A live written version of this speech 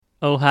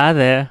Oh, hi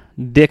there.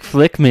 Dick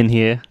Flickman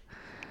here.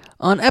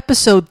 On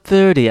episode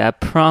 30, I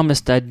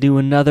promised I'd do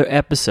another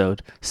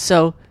episode.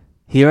 So,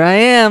 here I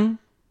am.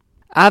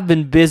 I've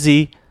been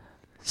busy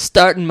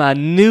starting my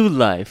new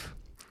life.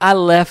 I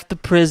left the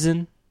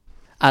prison.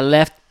 I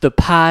left the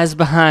pies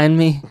behind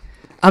me.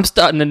 I'm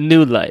starting a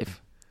new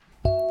life.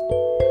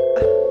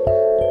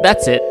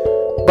 That's it.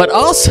 But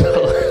also,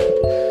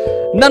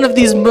 none of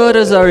these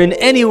murders are in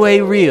any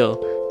way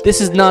real. This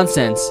is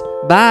nonsense.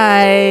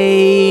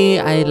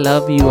 Bye. I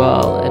love you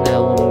all, and I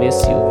will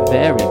miss you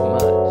very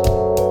much.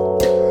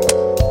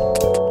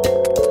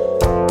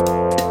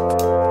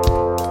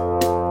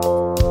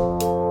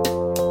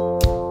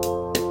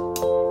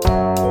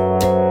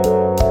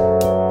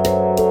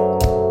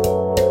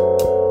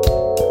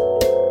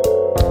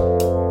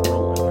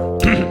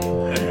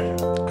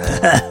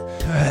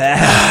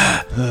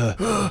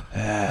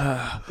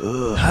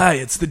 Hi,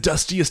 it's the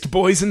dustiest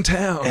boys in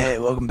town. Hey,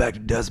 welcome back to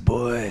Dust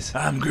Boys.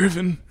 I'm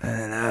Griffin.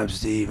 And I'm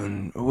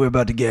Steven. We're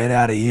about to get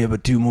out of here,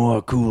 but two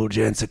more cool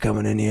gents are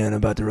coming in here and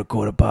about to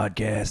record a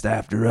podcast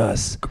after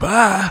us.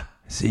 Goodbye.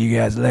 See you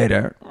guys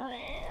later.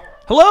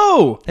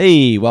 Hello.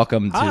 Hey,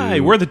 welcome to...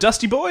 Hi, we're the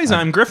Dusty Boys.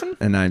 I'm Griffin.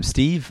 And I'm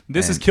Steve.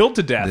 This is Killed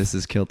to Death. This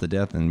is Killed to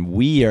Death, and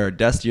we are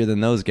dustier than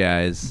those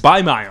guys.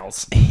 By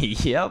miles.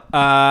 Yep.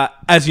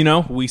 As you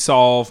know, we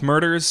solve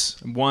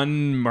murders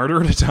one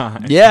murder at a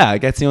time. Yeah,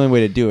 that's the only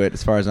way to do it,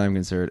 as far as I'm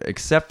concerned,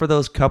 except for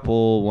those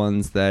couple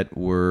ones that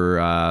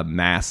were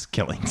mass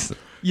killings.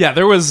 Yeah,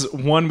 there was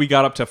one we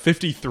got up to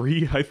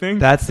 53, I think.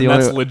 That's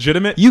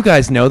legitimate. You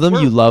guys know them,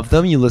 you love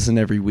them, you listen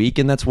every week,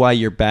 and that's why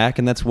you're back,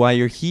 and that's why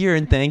you're here,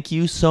 and thank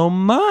you so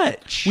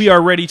much. We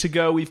are ready to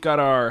go. We've got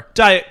our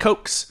Diet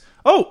Cokes.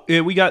 Oh,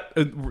 we got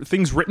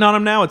things written on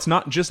them now. It's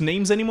not just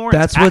names anymore.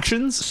 That's it's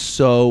actions. What's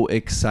so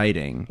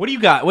exciting. What do you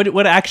got?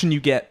 What action you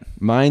get?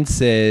 Mine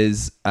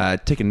says,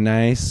 take a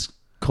nice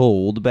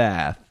cold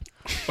bath.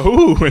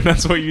 Oh, and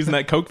that's what you're using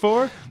that Coke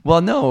for?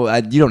 Well, no,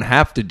 you don't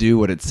have to do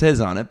what it says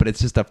on it, but it's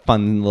just a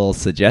fun little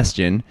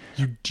suggestion.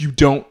 You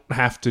don't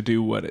have to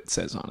do what it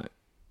says on it.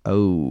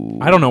 Oh.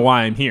 I don't know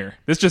why I'm here.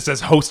 This just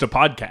says host a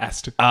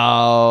podcast.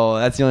 Oh,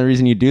 that's the only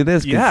reason you do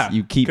this? 'Cause yeah.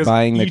 you keep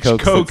buying the each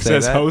Cokes Coke that say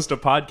says that? host a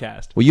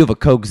podcast. Well, you have a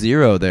Coke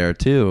Zero there,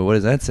 too. What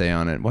does that say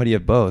on it? Why do you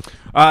have both?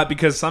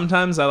 Because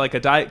sometimes I like a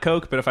Diet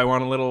Coke, but if I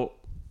want a little,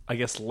 I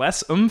guess,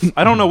 less oomph,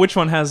 I don't know which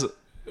one has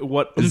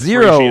what oomph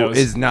Zero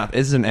ratios.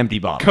 is an empty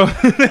bottle.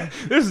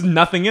 There's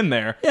nothing in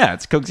there. Yeah,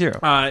 it's Coke Zero.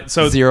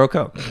 So Zero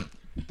Coke.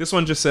 This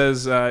one just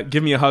says,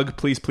 give me a hug,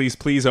 please, please,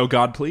 please, oh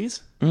God,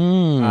 please.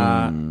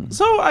 That's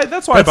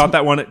why I bought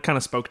that one. It kind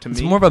of spoke to me.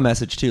 It's more of a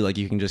message, too. Like,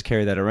 you can just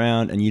carry that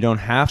around, and you don't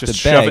have just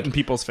to beg. shove it in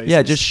people's faces.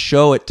 Yeah, just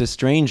show it to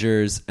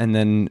strangers, and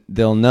then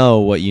they'll know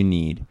what you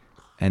need.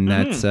 And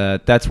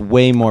that's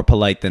way more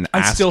polite than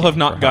asking. I still have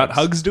not for got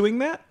hugs doing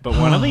that, but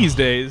one of these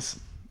days...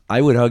 I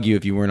would hug you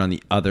if you weren't on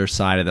the other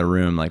side of the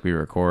room like we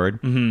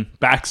record. Mm-hmm.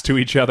 Backs to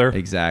each other.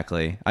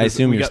 Exactly. I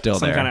assume you're still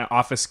there. Some kind of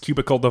office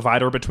cubicle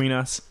divider between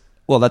us.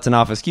 Well, that's an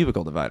office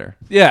cubicle divider.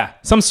 Yeah,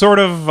 some sort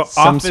of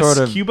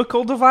office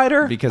cubicle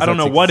divider? Because I don't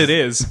know what it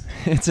is.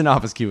 It's an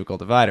office cubicle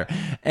divider.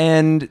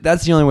 And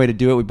that's the only way to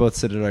do it. We both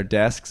sit at our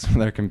desks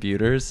with our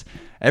computers.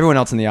 Everyone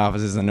else in the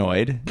office is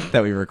annoyed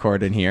that we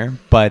record in here.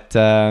 But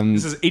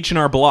this is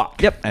H&R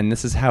Block. Yep, and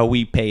this is how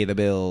we pay the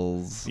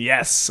bills.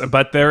 Yes,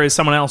 but there is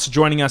someone else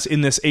joining us in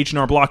this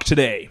H&R Block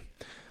today.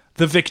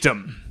 The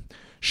victim,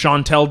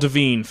 Chantel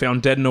Devine,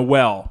 found dead in a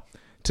well.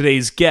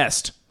 Today's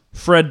guest,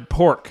 Fred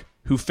Pork,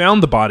 who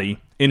found the body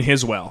in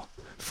his well.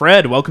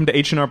 Fred, welcome to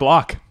H&R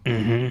Block.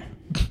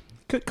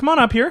 Mm-hmm. Come on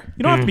up here.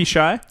 You don't have to be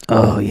shy.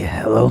 Oh,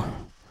 yeah, hello.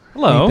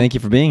 Hello. Hey, thank you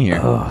for being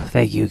here. Oh,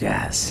 thank you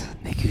guys.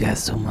 Thank you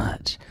guys so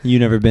much. You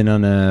never been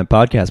on a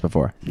podcast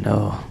before?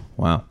 No.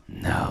 Wow.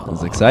 No.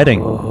 That's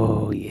exciting.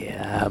 Oh,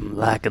 yeah, I'm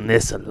liking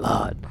this a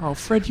lot. Oh,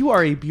 Fred, you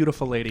are a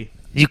beautiful lady.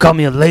 You call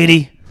me a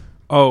lady?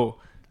 Oh,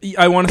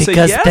 I want to say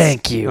Because yes?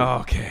 thank you.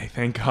 Oh, okay,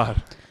 thank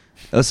God.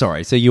 Oh,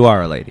 sorry. So you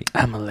are a lady.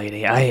 I'm a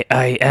lady. I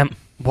am.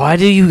 Why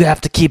do you have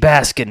to keep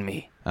asking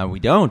me? We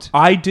don't.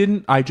 I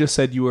didn't. I just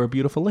said you were a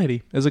beautiful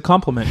lady as a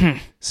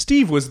compliment.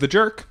 Steve was the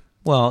jerk.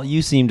 Well,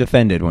 you seemed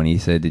offended when he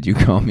said, did you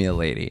call me a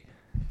lady?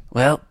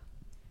 Well,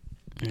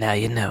 now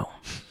you know.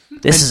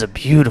 This is a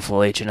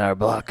beautiful H&R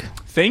Block.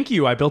 Thank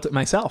you. I built it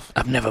myself.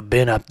 I've never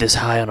been up this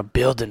high on a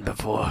building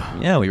before.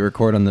 Yeah, we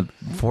record on the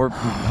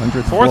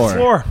 400th Fourth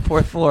floor.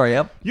 Fourth floor,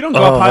 yep. You don't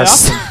go up high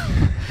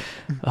often.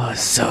 Oh,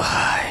 it's so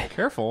high.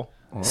 Careful.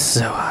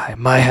 So high.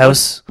 My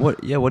house.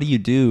 What do you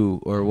do,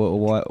 or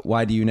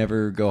why do you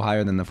never go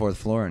higher than the fourth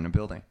floor in a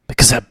building?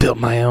 Because I built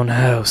my own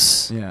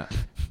house. Yeah.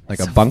 Like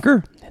a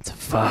bunker? It's a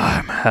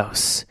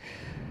farmhouse.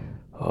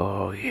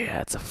 Oh,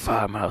 yeah, it's a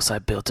farmhouse. I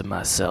built it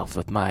myself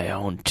with my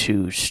own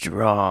two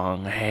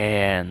strong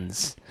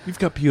hands. You've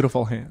got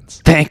beautiful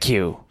hands. Thank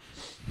you.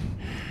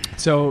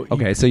 So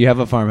Okay, so you have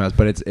a farmhouse,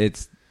 but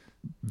it's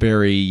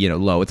very,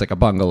 low. It's like a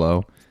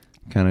bungalow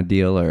kind of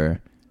deal, or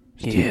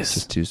Yes.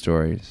 just 2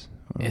 stories.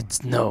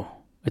 It's no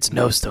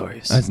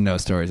stories. That's no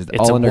stories. It's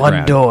It's all a underground.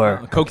 one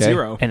door, Coke Okay.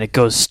 Zero. and it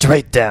goes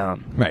straight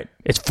down. Right.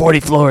 It's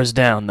 40 floors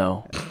down,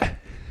 though.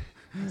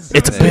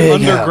 It's a big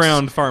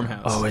underground house.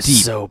 farmhouse. Oh, it's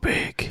Deep. so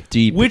big.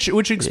 Deep.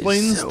 Which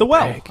explains so the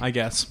well, big. I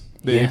guess.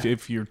 Yeah.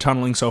 If you're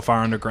tunneling so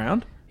far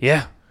underground.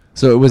 Yeah.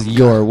 So it was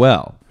your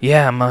well.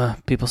 Yeah,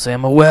 people say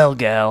I'm a well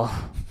gal.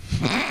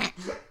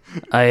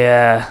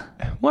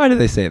 Why do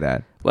they say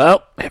that?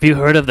 Well, have you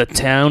heard of the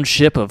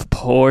township of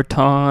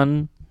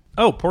Porton?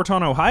 Oh,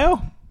 Porton,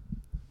 Ohio?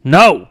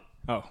 No.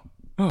 Oh.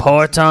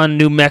 Porton,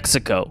 New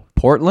Mexico.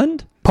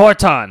 Portland?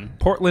 Porton.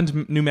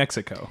 Portland, New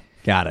Mexico.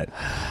 Got it.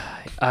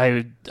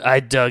 I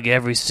dug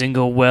every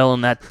single well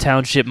in that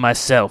township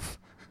myself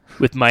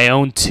with my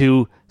own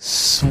 2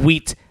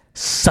 sweet,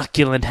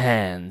 succulent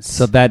hands.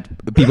 So that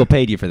people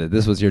paid you for that.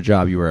 This was your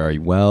job. You were a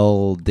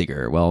well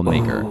digger, well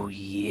maker. Oh,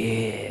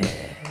 yeah.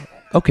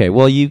 Okay,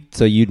 well,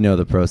 you'd know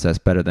the process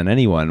better than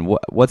anyone.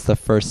 What's the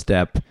first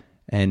step?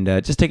 And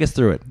just take us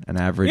through it. An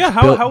average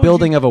how would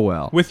building you- of a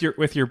well. With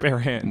your bare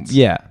hands.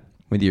 Yeah,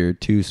 with your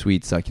 2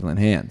 sweet succulent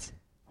hands.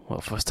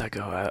 Well, first I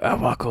go. I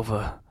walk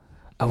over.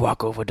 I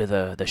walk over to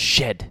the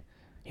shed.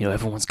 You know,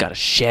 everyone's got a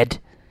shed,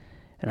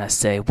 and I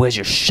say, "Where's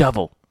your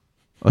shovel?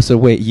 Oh, so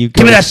wait, you go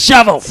Give me to that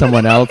shovel!"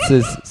 someone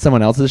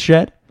else's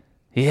shed?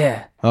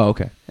 Yeah. Oh,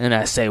 okay. And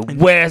I say,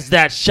 "Where's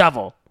that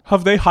shovel?"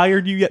 Have they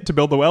hired you yet to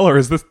build the well, or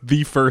is this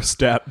the first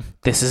step?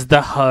 This is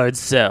the hard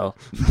sell.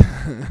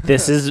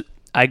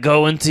 I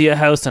go into your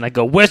house and I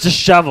go, "Where's the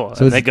shovel?"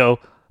 So and they go,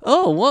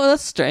 "Oh, well,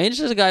 that's strange.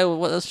 There's a guy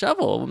with a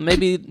shovel.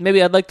 Maybe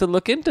I'd like to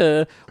look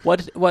into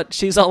what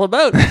she's all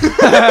about."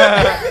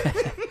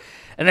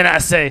 And then I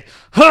say,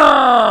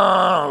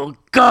 "Oh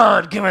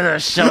God, give me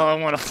that shovel. I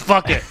want to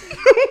fuck it."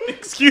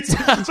 Excuse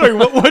me. Sorry,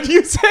 what do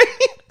you say?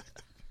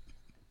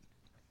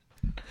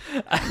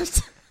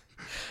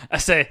 I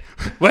say,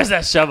 "Where's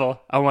that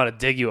shovel? I want to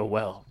dig you a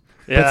well."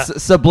 Yeah. But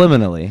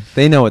subliminally,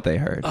 they know what they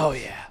heard. Oh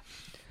yeah.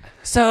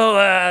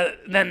 So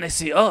then they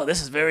see, oh,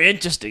 this is very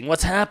interesting.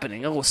 What's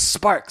happening? Oh,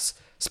 sparks,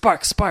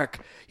 spark.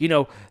 You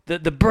know,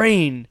 the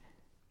brain,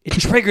 it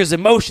triggers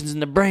emotions in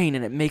the brain,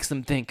 and it makes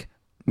them think,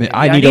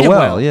 I need a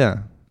well, yeah.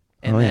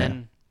 And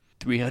then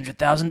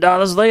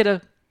 $300,000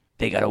 later,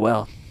 they got a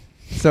well.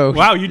 So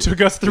Wow, you took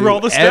us through all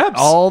the steps.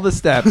 All the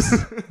steps.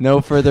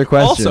 No further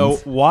questions.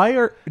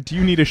 Also, do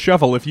you need a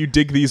shovel if you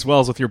dig these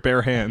wells with your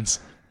bare hands?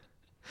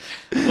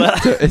 Well,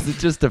 is it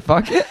just to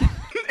fuck it?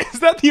 Is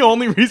that the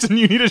only reason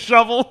you need a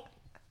shovel?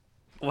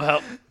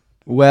 well.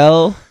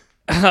 Well,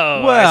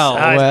 Oh,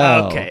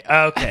 well. Okay.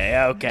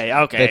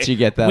 Bet you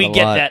get that we a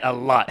get lot. that a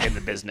lot in the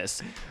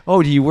business.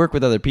 oh, do you work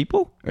with other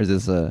people? Or is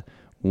this a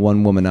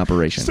one-woman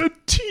operation? It's a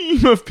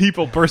team of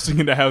people bursting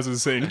into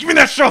houses saying, "Give me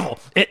that shovel!"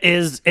 It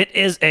is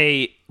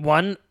a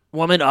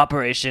one-woman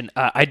operation.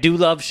 I do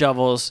love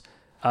shovels.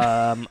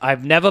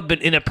 I've never been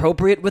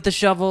inappropriate with a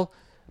shovel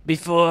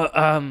before,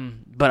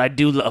 but I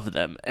do love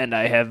them, and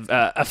I have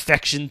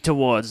affection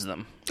towards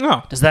them.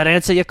 Oh. Does that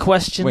answer your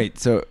question? Wait,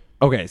 so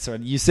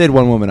you said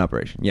one-woman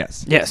operation.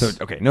 Yes. Yes. So,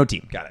 okay, no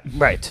team. Got it.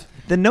 Right.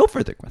 Then no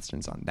further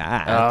questions on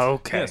that.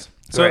 Okay. Yes.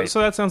 So, Right.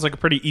 so that sounds like a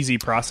pretty easy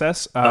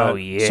process. Oh,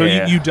 So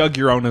yeah. you dug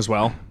your own as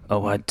well.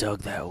 Oh, I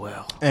dug that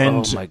well. And-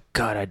 oh, my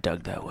God, I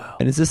dug that well.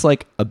 And is this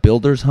like a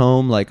builder's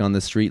home, like on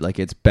the street, like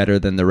it's better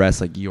than the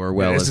rest, like your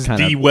well This is is kind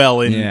the of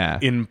well in yeah.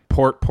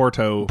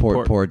 Porto. Porton.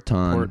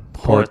 Fred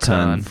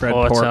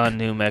Pork. Porton,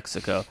 New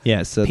Mexico.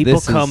 Yeah, so People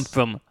this come is,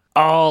 from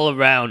all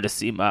around to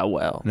see my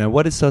well. Now,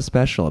 what is so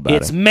special about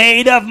It's it?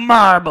 made of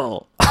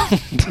marble.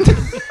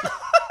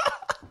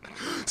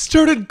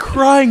 Started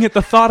crying at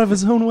the thought of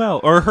his own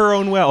well, or her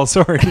own well,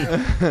 sorry.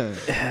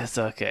 It's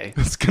okay.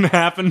 It's gonna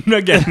happen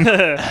again.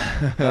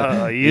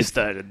 Oh, you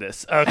started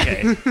this.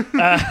 Okay.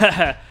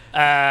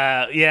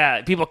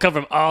 Yeah, people come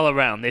from all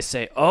around. They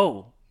say,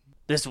 oh,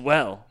 this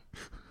well,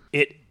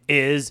 it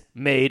is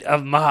made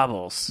of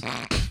marbles.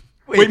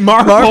 Wait,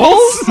 marbles?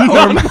 Marbles?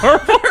 Not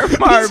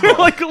marbles. These are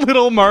like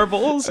little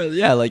marbles.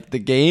 Yeah, like the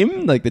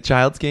game, like the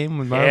child's game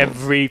with marbles.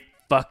 Every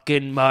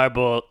fucking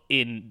marble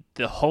in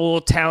the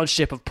whole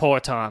township of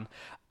Porton.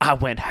 I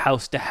went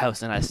house to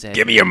house and I said,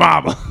 Give me your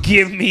marble.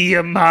 give me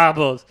your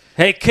marbles.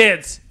 Hey,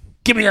 kids,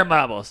 give me your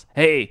marbles.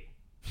 Hey,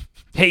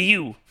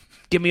 you,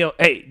 give me your,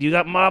 hey, you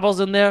got marbles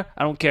in there?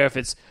 I don't care if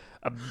it's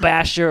a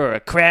basher or a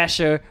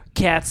crasher,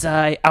 cat's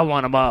eye. I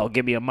want them all.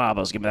 Give me your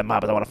marbles. Give me the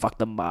marbles. I want to fuck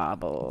the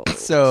marbles.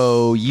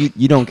 So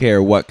you don't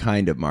care what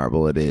kind of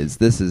marble it is.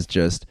 This is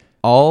just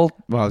all,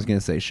 well, I was going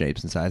to say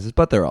shapes and sizes,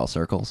 but they're all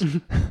circles.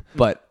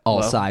 But all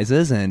Well,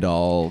 sizes and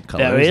all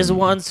colors. There is and-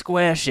 one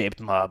square-shaped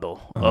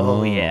marble.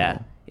 Oh, yeah.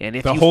 And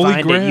if The you Holy find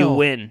it, you Grail.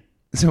 win.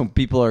 So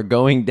people are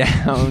going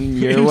down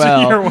your Into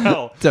well, your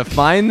well. to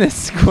find this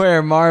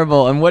square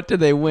marble, and what do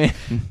they win?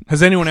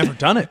 Has anyone ever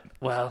done it?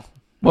 Well,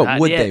 What not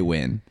would yet. they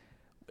win?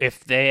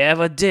 If they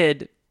ever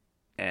did,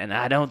 and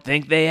I don't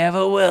think they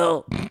ever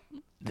will,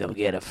 they'll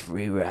get a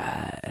free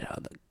ride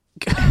on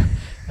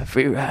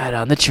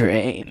the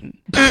train.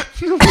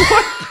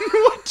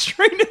 What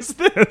train is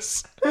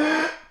this?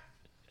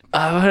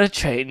 I'm on a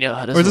train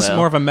yard as Or is this well.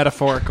 more of a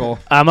metaphorical?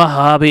 I'm a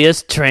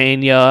hobbyist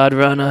train yard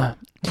runner.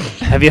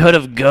 Have you heard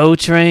of GO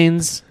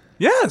trains?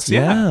 Yes,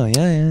 yeah.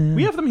 Yeah.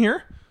 We have them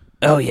here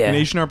Oh in yeah,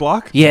 H&R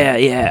Block.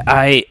 yeah.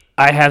 I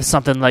I have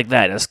something like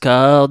that. It's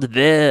called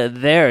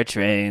their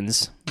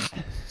trains.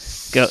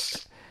 Go,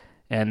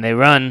 and they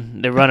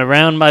run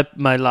around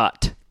my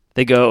lot.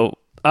 They go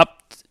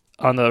up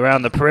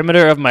around the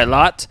perimeter of my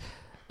lot,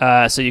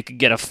 so you could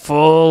get a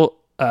full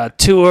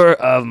tour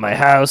of my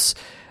house.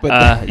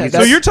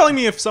 So you're telling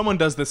me if someone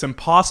does this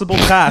impossible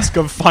task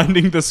of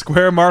finding the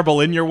square marble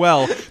in your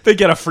well, they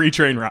get a free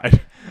train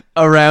ride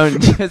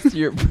around just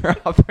your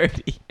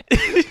property.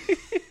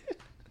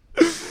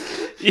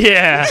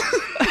 Yeah.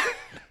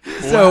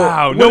 So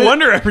wow, no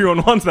wonder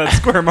everyone wants that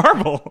square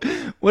marble.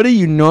 What are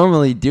you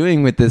normally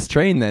doing with this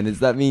train then? Does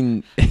that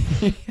mean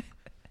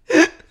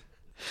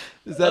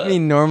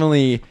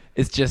normally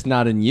it's just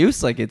not in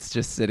use, like it's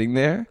just sitting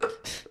there?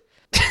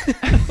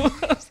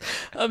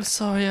 I'm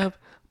sorry,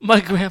 my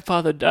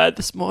grandfather died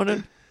this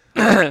morning.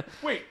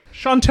 Wait,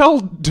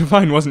 Chantel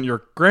Devine wasn't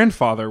your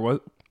grandfather,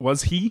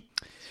 was he?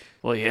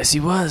 Well, yes, he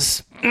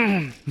was.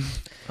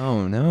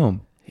 Oh,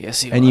 no.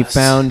 Yes, he was. And you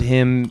found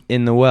him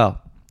in the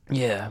well?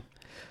 Yeah.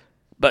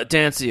 But to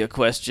answer your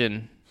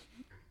question,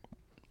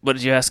 what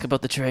did you ask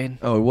about the train?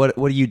 Oh, what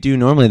do you do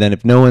normally then?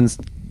 If no one's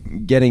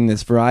getting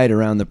this ride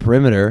around the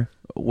perimeter,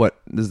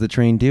 what does the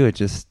train do? It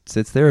just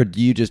sits there, or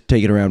do you just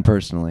take it around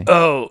personally?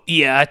 Oh,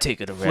 yeah, I take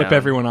it around. Flip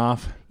everyone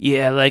off.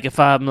 Yeah, like if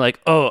I'm like,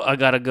 oh, I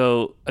gotta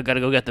go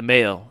get the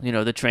mail. You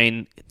know, the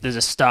train, there's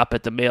a stop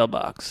at the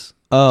mailbox.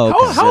 Oh,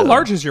 okay. How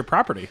large is your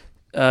property?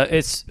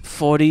 It's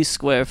 40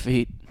 square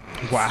feet.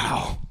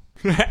 Wow.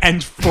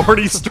 And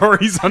 40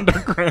 stories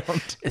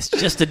underground. It's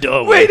just a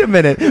doorway. Wait a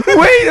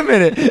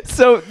minute.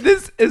 So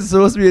this is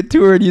supposed to be a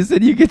tour, and you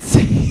said you could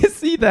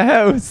see the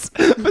house,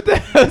 but the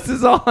house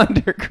is all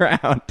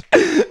underground.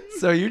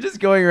 So you're just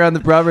going around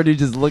the property,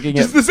 just looking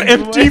at this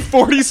empty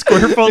 40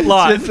 square foot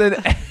lot. Just an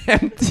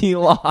empty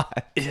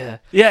lot.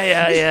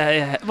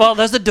 Yeah. Well,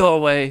 there's a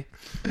doorway.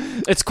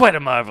 It's quite a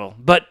marvel,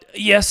 but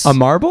yes. A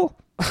marble?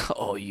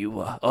 Oh,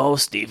 you are. Oh,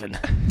 Stephen.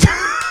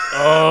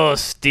 Oh,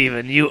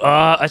 Stephen, you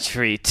are a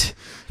treat.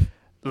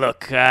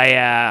 Look,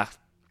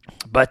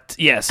 but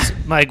yes,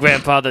 my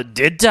grandfather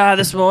did die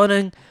this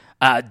morning.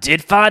 I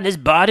did find his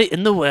body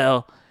in the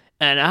well,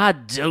 and I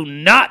do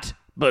not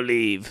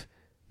believe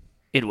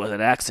it was an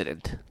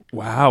accident.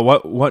 Wow,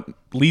 what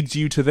leads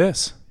you to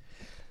this?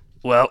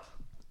 Well,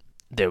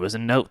 there was a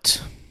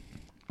note.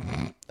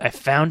 I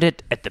found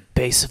it at the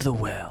base of the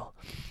well.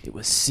 It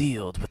was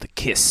sealed with a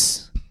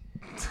kiss.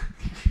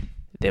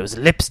 There was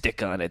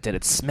lipstick on it, and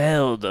it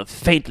smelled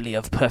faintly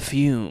of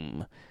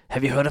perfume.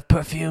 Have you heard of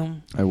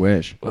perfume? I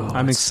wish. Oh,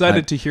 I'm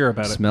excited to hear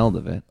about it. Smelled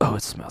of it. Oh,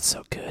 it smelled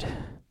so good.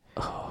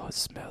 Oh, it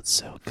smelled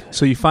so good.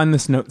 So you find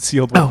this note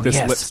sealed with this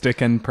lipstick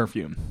and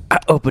perfume. I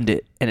opened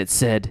it, and it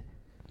said,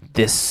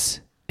 "This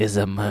is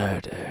a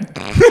murder."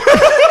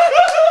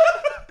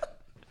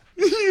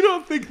 You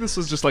don't think this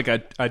was just like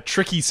a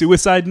tricky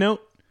suicide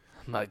note?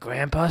 My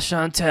grandpa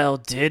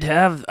Chantel did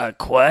have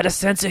quite a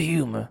sense of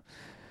humor.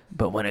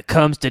 But when it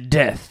comes to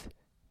death,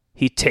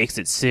 he takes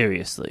it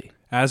seriously.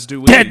 As do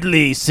we.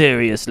 Deadly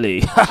seriously.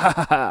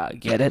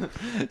 Get it?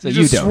 So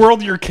you just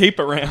swirled your cape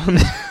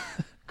around.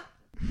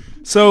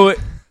 So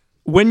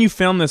when you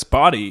found this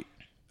body,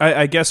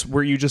 I guess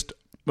were you just...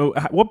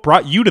 What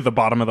brought you to the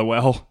bottom of the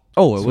well?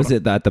 Oh, was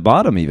it at the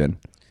bottom even?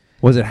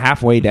 Was it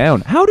halfway down?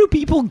 How do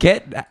people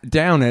get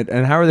down it,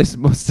 and how are they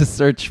supposed to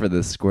search for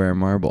this square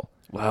marble?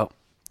 Well,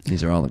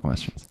 these are all the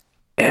questions.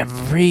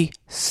 Every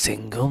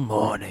single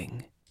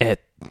morning...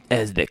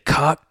 As the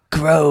cock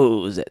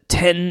crows at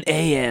 10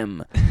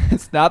 a.m.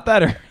 It's not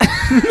better.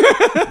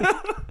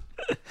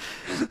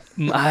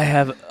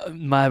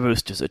 My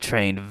roosters are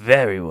trained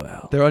very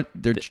well.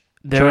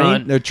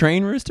 They're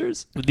train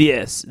roosters?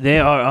 Yes, they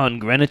are on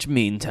Greenwich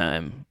Mean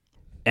Time.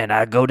 And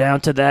I go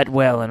down to that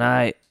well and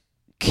I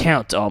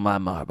count all my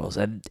marbles.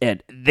 And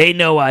they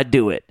know I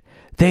do it.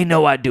 They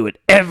know I do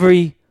it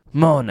every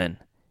morning.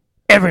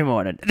 Every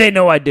morning. They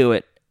know I do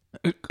it.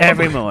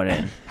 Every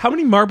morning. How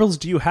many marbles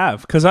do you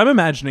have? Because I'm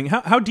imagining,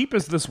 how deep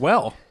is this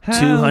well?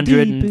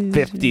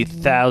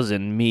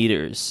 250,000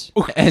 meters.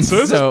 And so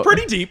this is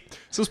pretty deep.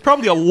 So it's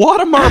probably a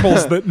lot of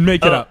marbles that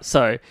make it up.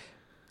 Sorry.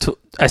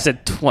 I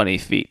said 20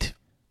 feet.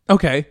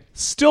 Okay.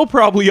 Still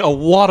probably a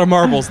lot of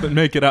marbles that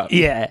make it up.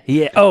 Yeah.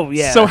 Oh,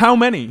 yeah. So how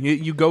many?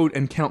 You go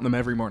and count them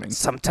every morning.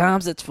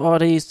 Sometimes it's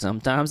 40,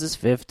 sometimes it's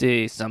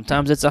 50,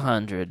 sometimes it's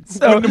 100.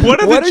 So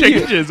what are the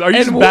changes? Are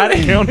you just bad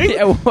at counting?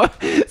 Yeah,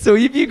 so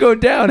if you go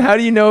down, how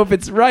do you know if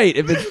it's right,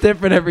 if it's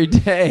different every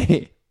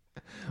day?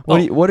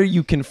 What are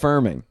you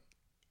confirming?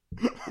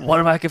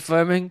 What am I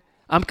confirming?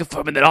 I'm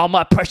confirming that all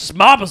my precious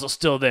marbles are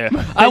still there.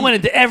 I went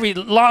into every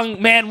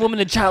long man, woman,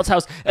 and child's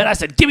house, and I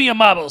said, give me your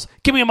marbles.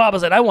 Give me your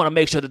marbles. And I want to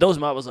make sure that those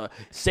marbles are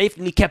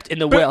safely kept in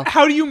the well.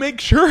 How do you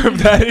make sure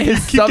of that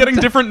if you keep getting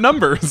different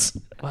numbers?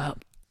 Well,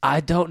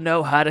 I don't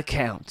know how to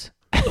count.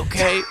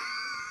 Okay?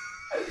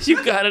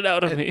 You got it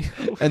out of me.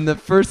 And the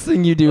first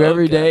thing you do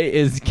every day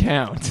is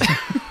count.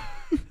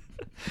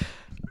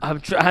 I'm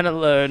trying to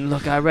learn.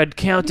 Look, I read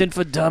Counting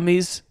for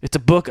Dummies. It's a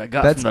book I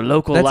got from the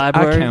local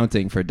library. That's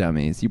accounting for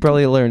dummies. You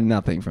probably learned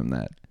nothing from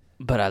that.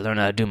 But I learned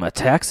how to do my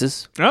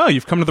taxes. Oh,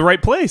 you've come to the right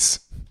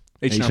place.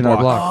 H&R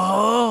Block.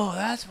 Oh,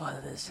 That's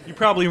what this is. You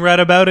probably read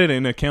about it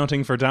in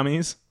Accounting for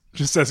Dummies.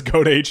 Just says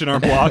go to H&R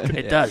Block.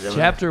 It does.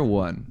 Chapter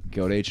 1.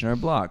 Go to H&R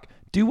Block.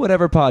 Do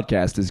whatever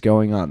podcast is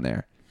going on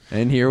there.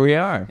 And here we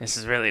are. This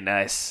is really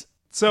nice.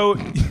 So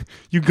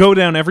you go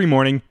down every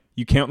morning.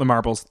 You count the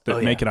marbles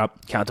that make it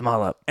up. Count them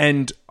all up.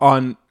 And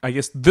on, I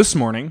guess, this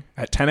morning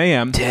at 10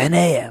 a.m. 10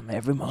 a.m.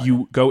 every morning.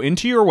 You go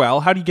into your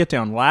well. How do you get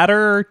down?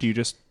 Ladder? Do you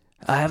just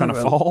kind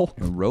of fall?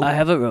 A rope? I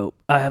have a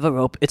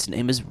rope. Its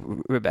name is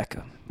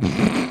Rebecca.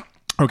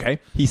 Okay.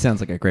 He sounds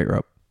like a great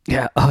rope.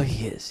 Yeah. Oh,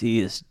 he is. He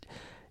is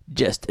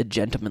just a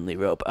gentlemanly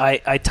rope.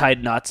 I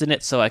tied knots in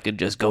it so I could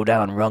just go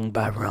down rung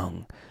by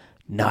rung,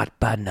 knot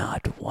by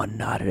knot, one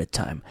knot at a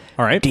time.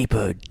 All right.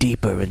 Deeper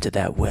into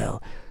that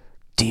well.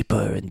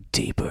 Deeper and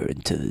deeper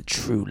into the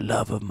true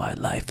love of my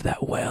life,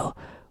 that well.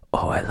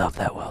 Oh, I love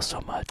that well so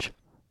much.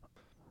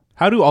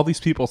 How do all these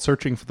people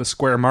searching for the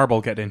square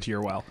marble get into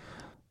your well?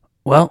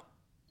 Well,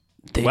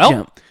 they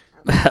jump.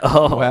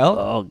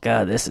 Oh,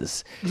 God, this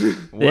is...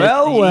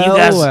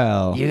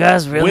 Well. You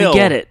guys really Will.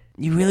 get it.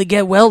 You really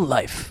get well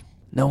life.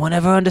 No one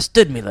ever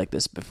understood me like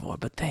this before,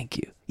 but thank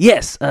you.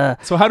 Yes,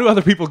 So how do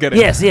other people get in?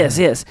 yes.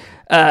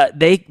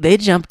 They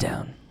jump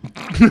down.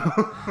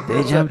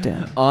 They jump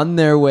down. On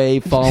their way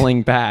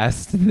falling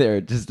past, they're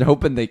just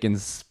hoping they can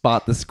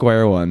spot the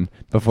square one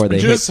before they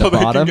Just hit so the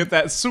they bottom can get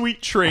that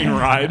sweet train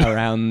ride.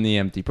 around the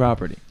empty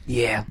property.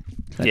 Yeah.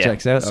 That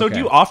checks out. So Okay. do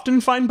you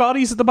often find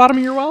bodies at the bottom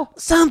of your well?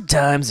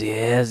 Sometimes,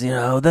 yes,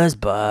 there's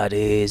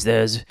bodies,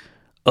 there's...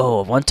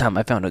 Oh, one time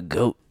I found a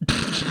goat.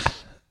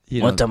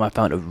 You One know, time I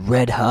found a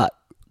red-hot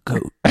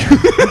goat.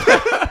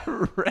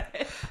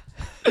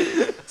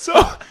 So,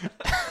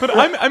 but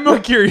I'm more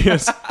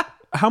curious.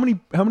 How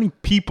many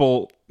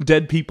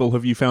dead people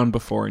have you found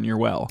before in your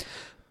well?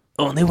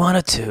 Only one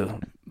or two,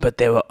 but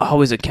they were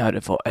always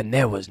accounted for, and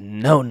there was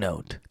no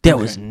note. There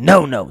was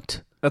no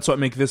note. That's what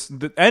make this.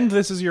 And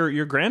this is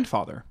your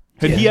grandfather.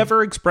 Had he Yeah.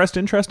 ever expressed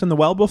interest in the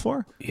well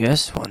before?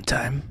 Yes, one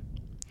time.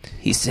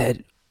 He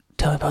said,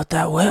 tell me about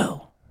that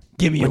well.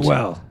 Give me your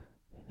well.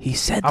 He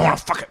said I that. want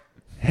to fuck it.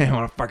 Hey, I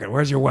want to fuck it.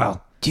 Where's your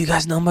well? Do you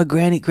guys know my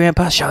grandpa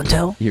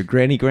Chantel? your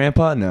granny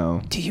grandpa?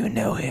 No. Do you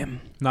know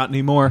him? Not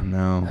anymore.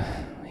 No.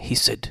 He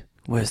said,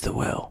 where's the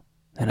well?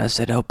 And I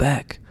said, out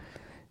back.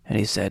 And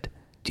he said,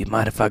 do you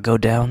mind if I go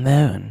down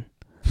there and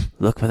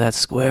look for that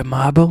square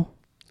marble?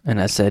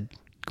 And I said,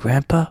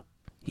 Grandpa,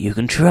 you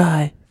can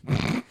try.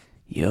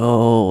 You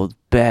old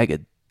bag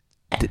of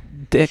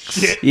dicks.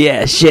 Shit.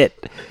 Yeah,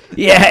 shit.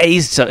 Yeah,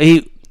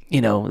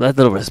 that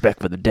little respect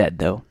for the dead,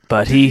 though.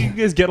 But You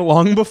guys get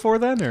along before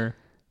then, or?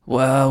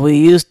 well, we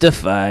used to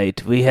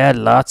fight. We had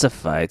lots of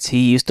fights.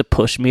 He used to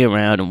push me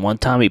around, and one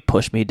time he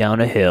pushed me down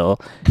a hill,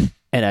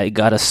 and I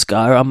got a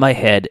scar on my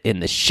head in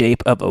the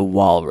shape of a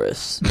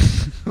walrus.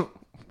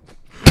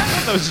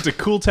 That was just a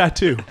cool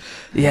tattoo.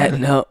 Yeah,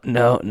 no.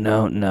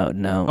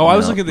 Oh, I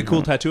was looking at the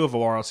cool tattoo of a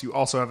walrus. You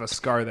also have a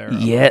scar there.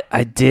 Yeah,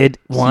 I did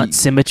want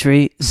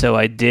symmetry, so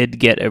I did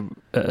get a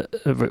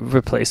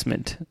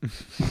replacement.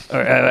 Or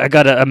I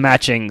got a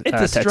matching It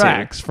tattoo.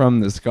 distracts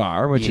from the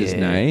scar, which is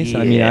nice.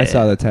 I mean, I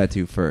saw the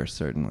tattoo first,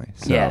 certainly.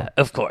 So. Yeah,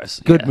 of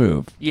course. Good yeah.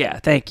 move. Yeah,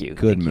 thank you.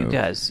 Good Thank move. You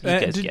guys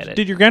get it.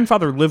 Did your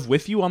grandfather live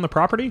with you on the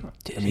property?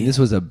 I mean, this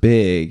was a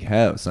big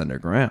house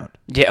underground,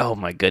 Yeah, oh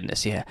my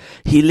goodness, yeah.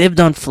 He lived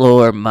on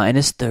floor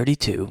minus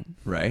 32,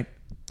 right?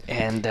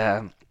 and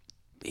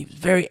he was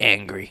very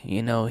angry.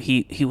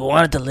 He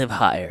wanted to live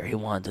higher. He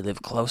wanted to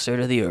live closer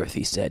to the earth,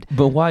 he said.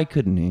 But why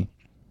couldn't he?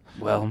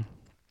 Well,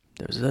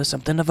 there's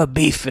something of a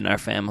beef in our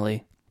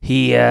family.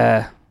 He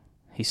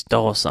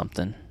stole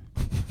something.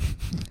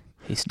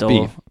 He stole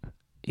Beef.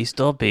 He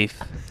stole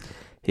beef.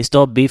 He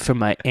stole beef from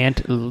my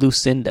Aunt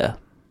Lucinda.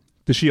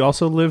 Does she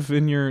also live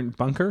in your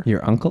bunker?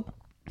 Your uncle,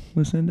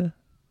 Lucinda?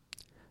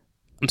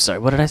 I'm sorry,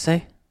 what did I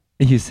say?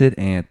 You said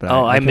aunt, but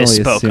I can only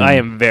misspoke. assume- I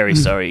am very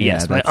sorry. Yeah,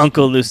 Yes, my that's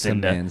Uncle some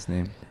Lucinda. man's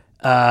name.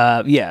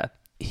 Yeah,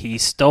 he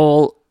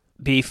stole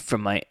beef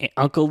from my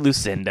Uncle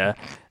Lucinda.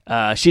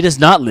 She does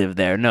not live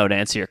there. No, to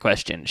answer your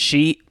question,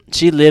 she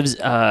lives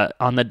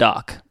on the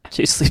dock.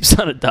 She sleeps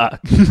on a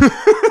dock.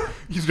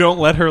 You don't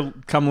let her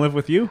come live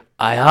with you?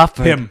 I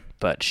offered, Him.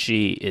 but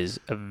she is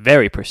a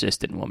very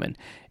persistent woman,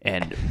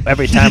 and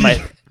every time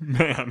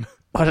Man.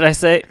 what did I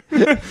say?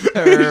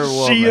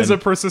 She is a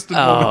persistent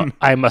Oh, woman.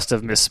 I must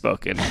have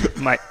misspoken.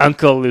 My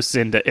Uncle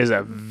Lucinda is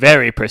a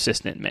very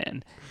persistent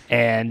man,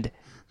 and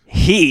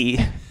he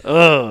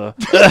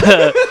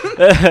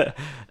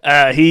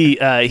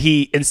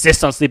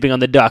insists on sleeping on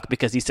the dock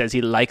because he says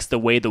he likes the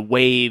way the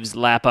waves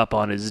lap up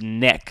on his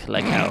neck,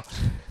 like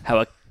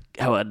how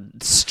a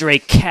stray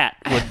cat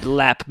would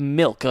lap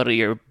milk out of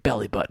your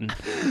belly button.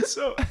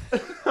 So,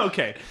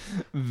 okay.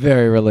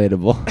 Very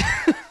relatable.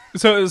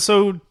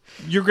 So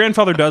Your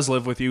grandfather does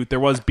live with you. There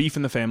was beef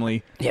in the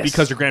family Yes.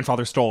 because your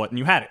grandfather stole it and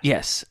you had it.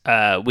 Yes,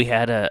 we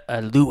had a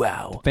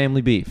luau.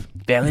 Family beef.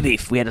 Family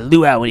beef. We had a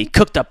luau, and he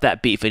cooked up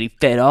that beef, and he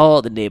fed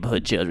all the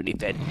neighborhood children.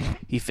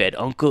 He fed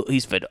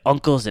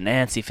uncles and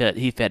aunts. He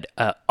fed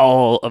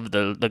all of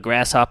the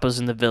grasshoppers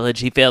in the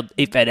village. He fed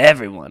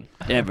everyone.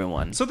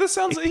 So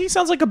he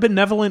sounds like a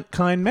benevolent,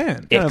 kind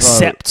man.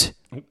 Except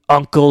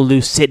Uncle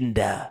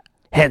Lucinda.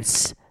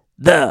 Hence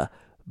the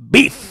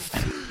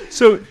beef.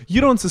 So you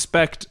don't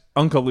suspect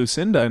Uncle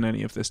Lucinda in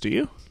any of this, do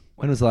you?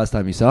 When was the last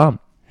time you saw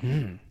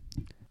him?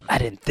 I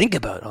didn't think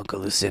about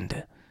Uncle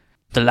Lucinda.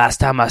 The last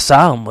time I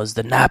saw him was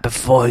the night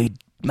before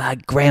my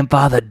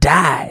grandfather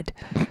died.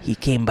 He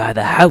came by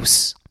the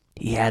house.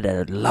 He had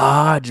a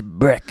large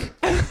brick.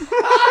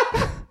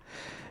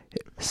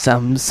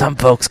 Some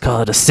folks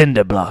call it a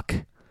cinder block.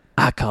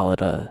 I call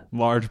it a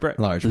Large brick.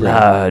 Large brick.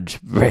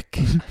 large brick.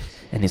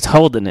 And he's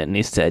holding it, and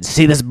he said,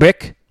 "See this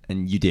brick?"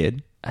 And you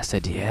did? I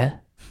said, "Yeah."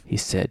 He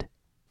said,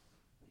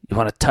 "You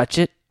want to touch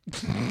it?"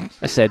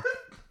 I said,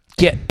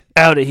 "Get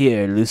out of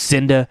here,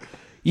 Lucinda.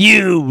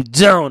 You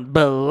don't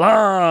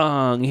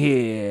belong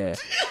here."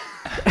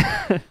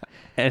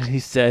 And he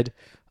said,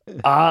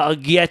 "I'll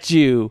get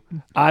you.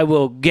 I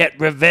will get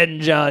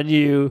revenge on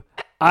you.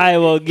 I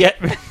will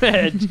get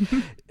revenge.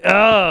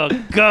 Oh,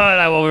 God,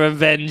 I will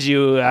revenge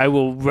you.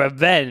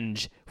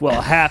 Revenge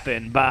will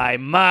happen by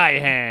my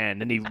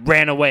hand." And he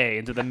ran away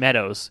into the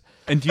meadows.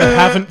 And you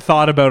haven't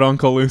thought about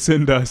Uncle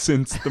Lucinda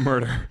since the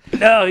murder.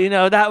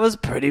 No, that was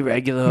pretty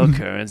regular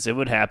occurrence. It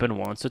would happen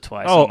once or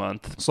twice a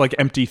month. It's like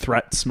empty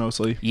threats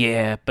mostly.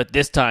 Yeah, but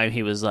this time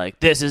he was like,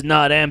 "This is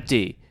not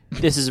empty.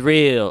 This is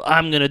real.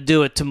 I'm going to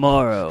do it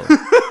tomorrow."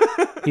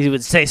 He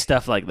would say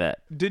stuff like that.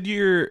 Did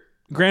your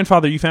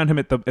grandfather, you found him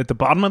at the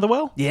bottom of the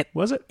well? Yep.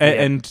 Was it? Yeah.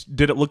 And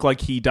did it look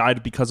like he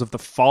died because of the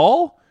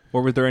fall?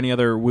 Or were there any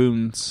other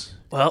wounds?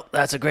 Well,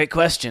 that's a great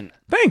question.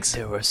 Thanks.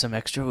 There were some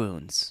extra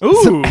wounds.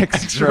 Ooh, Some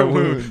extra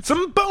wounds.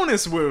 Some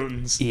bonus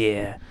wounds.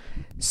 Yeah.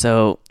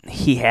 So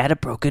he had a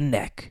broken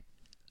neck.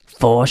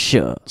 For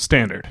sure.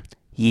 Standard.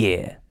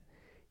 Yeah.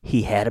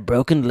 He had a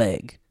broken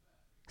leg.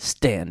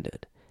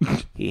 Standard.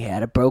 He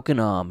had a broken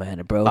arm and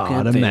a broken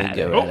Automatic.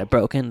 finger and a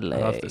broken leg.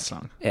 I love this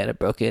song. And a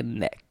broken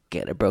neck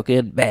and a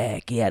broken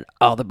back. He had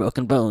all the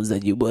broken bones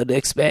that you would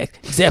expect,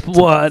 except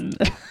one.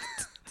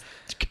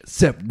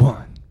 Except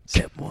one.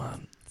 Except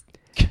one.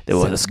 There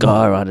was a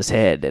scar on his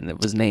head, and it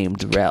was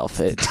named Ralph.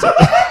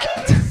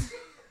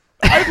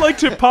 I'd like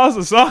to pause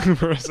the song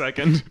for a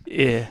second.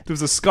 Yeah. There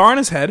was a scar on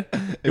his head.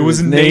 It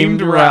was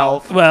named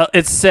Ralph. Well,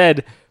 it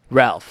said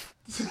Ralph.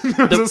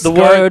 The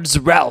words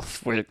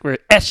Ralph were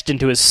etched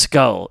into his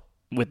skull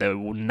with a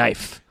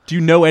knife. Do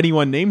you know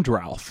anyone named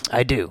Ralph?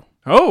 I do.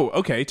 Oh,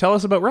 okay. Tell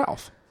us about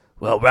Ralph.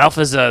 Well, Ralph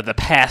is the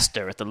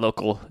pastor at the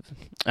local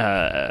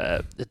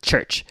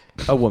church.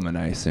 A woman,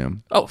 I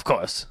assume. Oh, of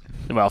course.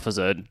 Ralph is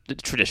a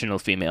traditional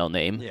female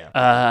name.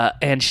 Yeah.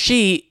 And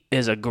she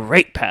is a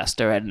great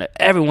pastor, and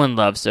everyone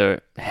loves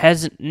her.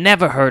 Hasn't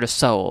never hurt a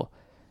soul.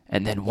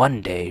 And then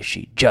one day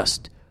she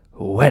just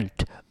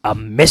went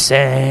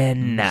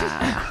a-missing.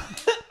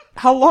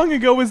 How long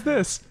ago was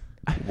this?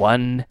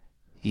 1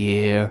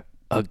 year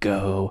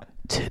ago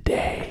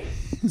today.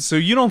 So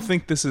you don't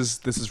think this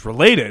is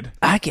related?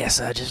 I guess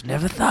I just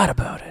never thought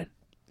about it.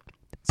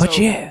 But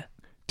So- yeah.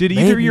 Did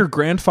either Maybe. your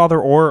grandfather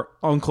or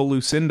Uncle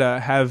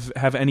Lucinda have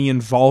any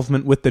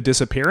involvement with the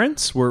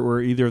disappearance?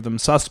 Were either of them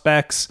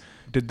suspects?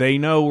 Did they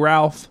know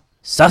Ralph?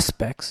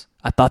 Suspects?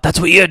 I thought that's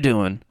what you're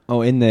doing.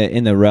 Oh, in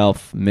the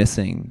Ralph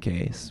missing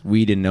case,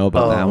 we didn't know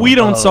about that one. We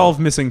don't solve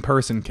missing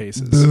person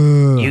cases.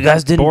 You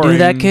guys didn't do Boring.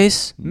 that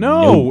case?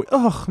 No.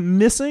 Ugh,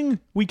 missing?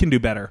 We can do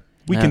better.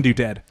 We No. can do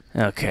dead.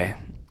 Okay.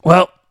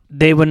 Well,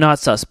 they were not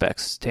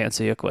suspects, to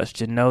answer your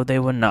question. No, they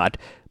were not.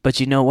 But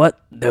you know what?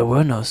 There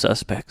were no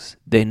suspects.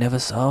 They never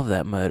solved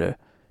that murder.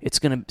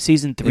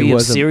 Season 3 of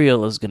was a-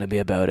 Serial is gonna be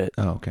about it.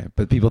 Oh, okay.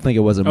 But people think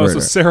it was a Oh, murder. so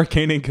Sarah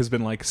Koenig has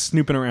been like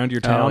snooping around your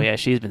town? Oh yeah,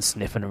 she's been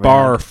sniffing around.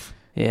 Barf.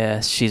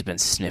 Yeah, she's been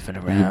sniffing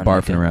You're around.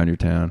 barfing around your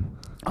town.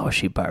 Oh,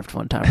 she barfed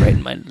one time right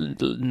in my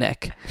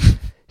neck.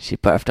 She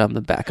barfed on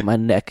the back of my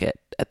neck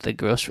at the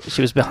grocery.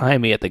 She was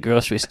behind me at the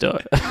grocery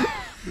store.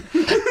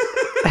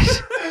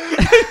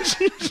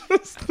 She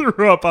just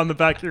threw up on the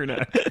back of your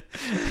neck.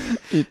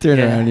 You turn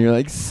Yeah. around and you're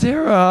like,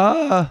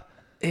 Sarah.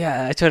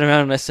 Yeah, I turned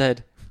around and I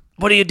said,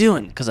 "What are you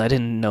doing?" Because I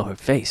didn't know her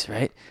face,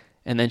 right?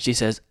 And then she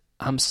says,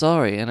 "I'm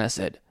sorry." And I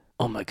said,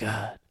 "Oh my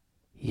God,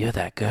 you're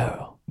that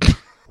girl.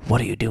 What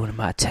are you doing in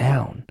my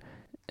town?"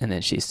 And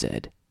then she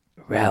said,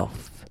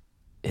 "Ralph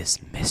is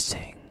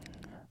missing."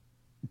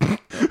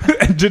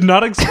 And did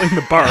not explain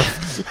the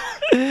barf.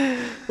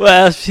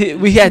 Well,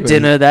 we had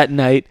dinner that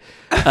night.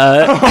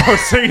 Oh,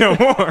 say no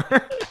more.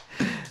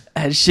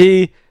 And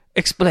she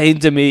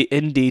explained to me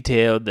in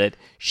detail that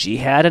she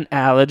had an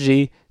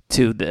allergy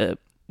to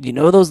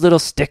those little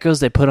stickers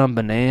they put on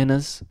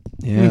bananas?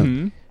 Yeah.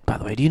 Mm-hmm. By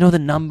the way, do you know the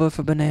number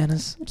for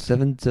bananas?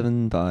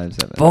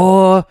 7757.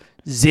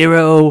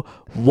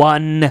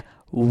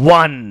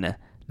 4011.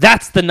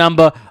 That's the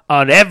number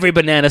on every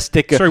banana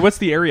sticker. Sorry, what's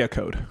the area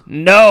code?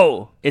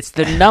 No, it's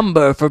the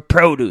number for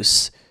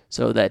produce,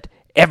 so that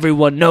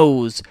everyone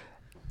knows.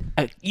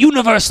 A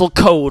universal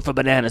code for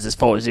bananas is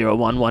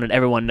 4011, and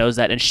everyone knows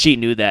that, and she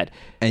knew that.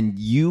 And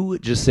you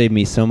just saved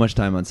me so much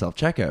time on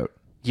self-checkout.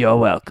 You're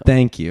welcome.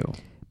 Thank you.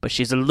 But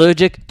she's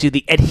allergic to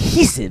the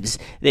adhesives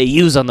they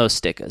use on those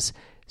stickers.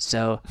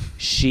 So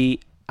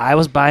I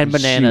was buying She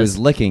bananas. was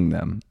licking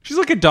them. She's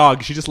like a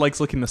dog. She just likes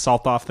licking the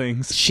salt off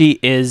things. She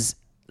is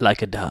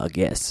like a dog,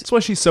 yes. That's why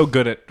she's so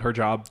good at her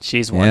job.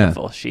 She's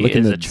wonderful. She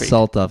licking is the a treat.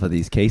 salt off of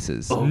these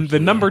cases. The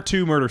number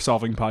 2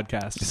 murder-solving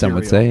podcast. Some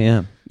would Serial. say,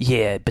 yeah.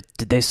 Yeah, but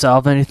did they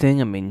solve anything?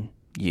 I mean,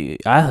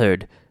 I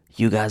heard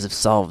you guys have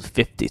solved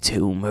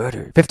 51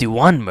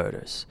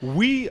 murders.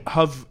 We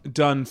have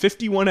done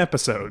 51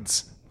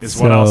 episodes, is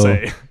what I'll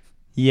say.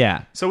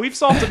 Yeah. So we've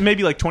solved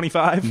maybe like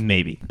 25.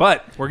 Maybe.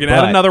 But we're going to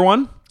add another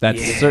one.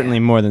 That's certainly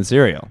more than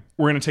cereal.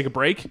 We're going to take a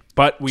break,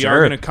 but we are Sure.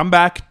 going to come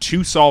back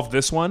to solve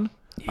this one.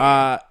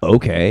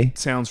 Okay.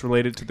 Sounds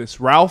related to this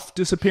Ralph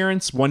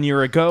disappearance 1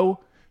 year ago.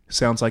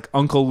 Sounds like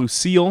Uncle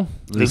Lucille.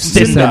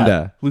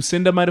 Lucinda.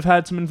 Lucinda might have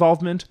had some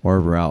involvement. Or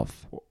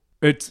Ralph.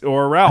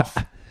 Or Ralph.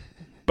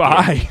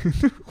 Bye.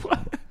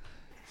 What?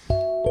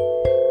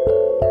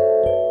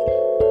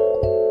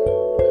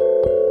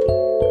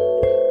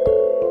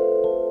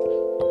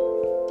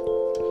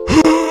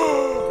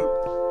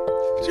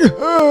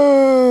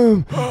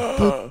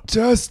 The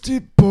Dusty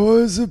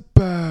Boys are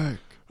back.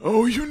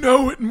 Oh, you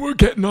know it, and we're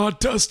getting our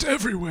dust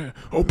everywhere.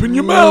 Open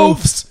your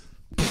mouths.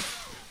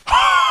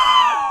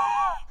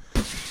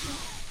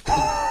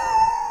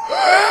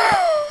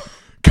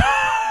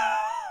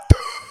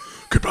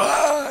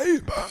 Goodbye.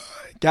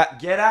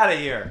 Get out of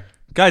here.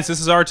 Guys, this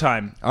is our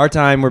time. Our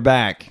time, we're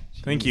back.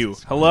 Thank you.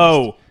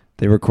 Hello.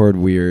 They record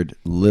weird,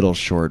 little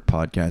short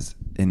podcasts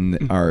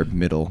in our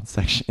middle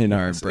section, in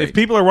our break. If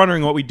people are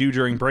wondering what we do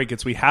during break,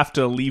 it's we have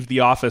to leave the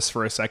office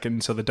for a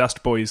second so the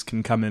Dust Boys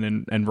can come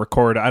in and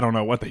record. I don't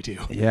know what they do.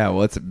 Yeah,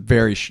 well, it's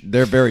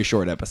they're very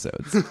short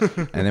episodes.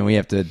 And then we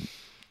have to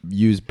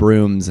use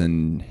brooms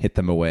and hit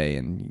them away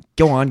and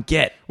go on,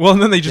 get. Well,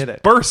 and then they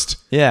just burst.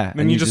 Yeah.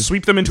 Then you just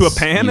sweep them into a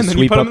pan and then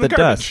you sweep put them up in the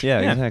garbage. dust. Yeah,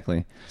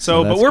 exactly.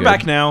 So, but that's we're good.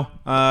 back now.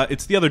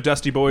 It's the other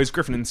Dusty Boys,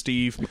 Griffin and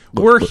Steve.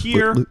 We're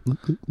here.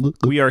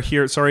 We are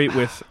here,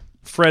 with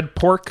Fred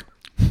Pork,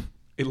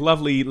 a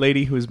lovely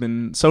lady who has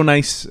been so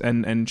nice,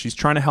 and she's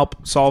trying to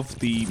help solve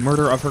the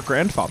murder of her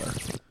grandfather.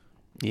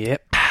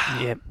 Yep.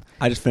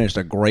 I just finished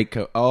a great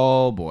Coke.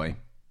 Oh, boy.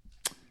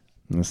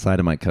 And the side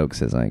of my Coke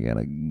says I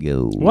gotta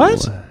go.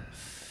 What?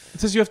 It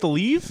says you have to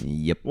leave?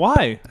 Yep.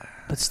 Why?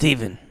 But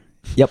Steven,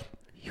 Yep.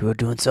 you are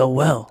doing so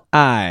well.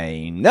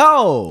 I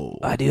know.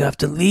 Why do you have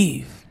to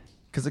leave?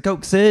 Because the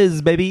Coke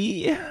says,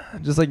 baby,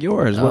 just like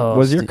yours. What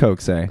does your Coke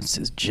say? This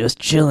is just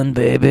chilling,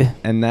 baby.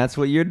 And that's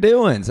what you're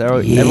doing. So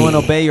Yeah. everyone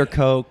obey your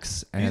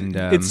Cokes. And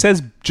It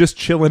says just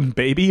chillin'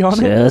 baby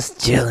on it? Just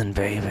chilling,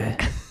 baby.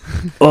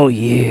 Oh,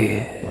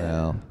 yeah.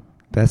 well,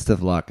 best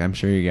of luck. I'm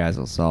sure you guys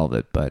will solve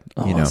it, but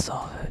you know, I'll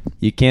solve it.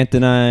 you can't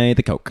deny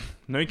the Coke.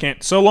 No, you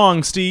can't. So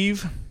long,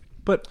 Steve.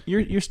 But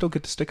you're still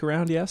good to stick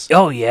around, yes?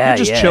 Oh, yeah, You're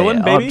just yeah, chilling,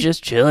 yeah. baby? I'm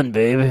just chilling,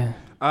 baby.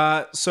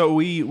 So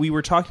we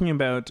were talking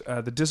about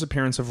the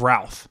disappearance of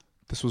Ralph.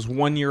 This was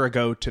 1 year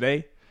ago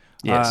today.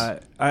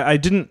 Yes. I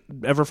didn't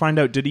ever find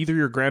out, did either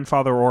your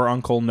grandfather or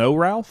uncle know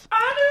Ralph?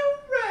 I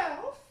knew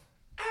Ralph.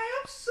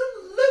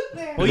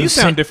 Absolutely. Well, you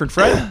sound different,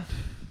 Fred.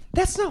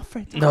 That's not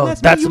Fred. No,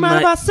 that's that's me. You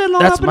mind if I settle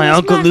on that's up in my this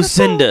Uncle microphone?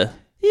 Lucinda.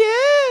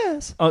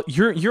 Yes.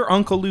 Your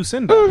Uncle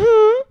Lucinda.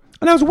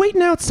 And I was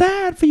waiting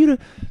outside for you to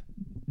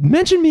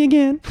mention me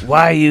again.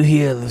 Why are you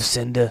here,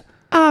 Lucinda?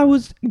 I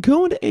was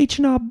going to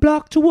H&R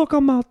Block to work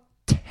on my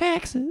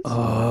taxes.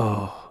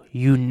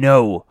 You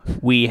know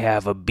we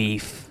have a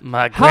beef.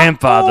 My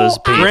grandfather's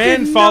beef.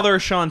 Grandfather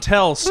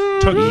Chantel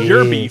took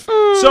your beef.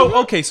 So,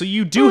 okay, so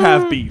you do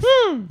have beef.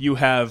 You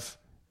have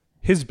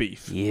his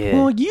beef. Yeah,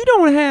 Well, you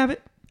don't have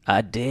it.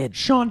 I did.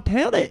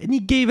 Chantel did, and he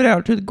gave it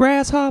out to the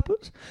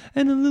grasshoppers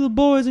and the little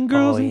boys and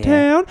girls Oh, in yeah.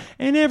 town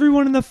and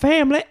everyone in the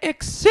family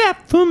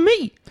except for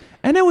me.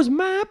 And that was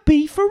my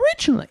beef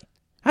originally.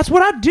 That's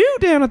what I do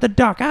down at the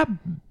dock. I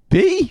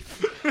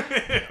beef.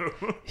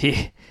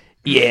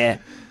 Yeah,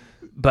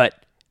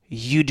 but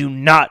you do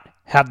not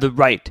have the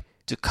right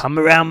to come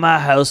around my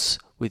house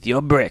with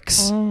your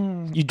bricks.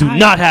 You do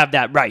not have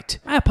that right.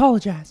 I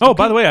apologize. Oh,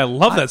 by the way, I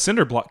love that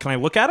cinder block. Can I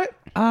look at it?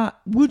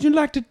 Would you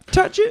like to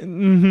touch it?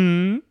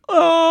 Mm-hmm.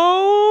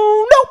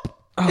 Oh, nope.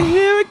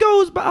 Here it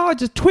goes. I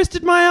just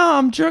twisted my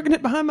arm, jerking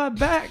it behind my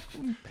back.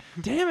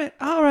 Damn it.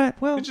 All right.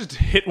 Well, I just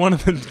hit one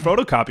of the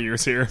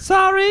photocopiers here.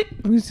 sorry.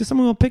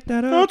 Someone will pick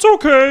that up. That's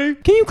okay.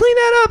 Can you clean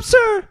that up,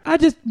 sir? I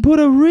just put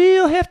a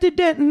real hefty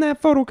dent in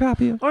that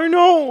photocopier. I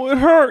know, it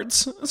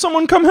hurts.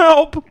 Someone come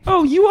help.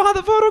 Oh, you are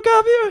the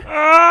photocopier?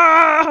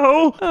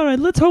 Ow. All right,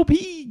 let's hope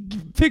he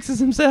fixes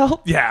himself.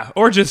 Yeah,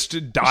 or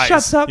just dies.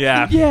 Shuts up.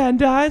 Yeah. Yeah, and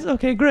dies.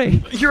 Okay,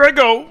 great. Here I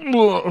go.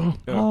 Oh,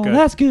 Oh, good.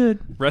 that's good.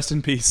 Rest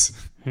in peace.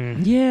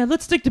 Yeah,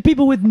 let's stick to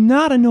people with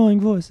not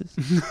annoying voices.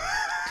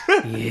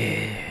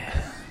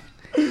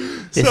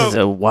 This is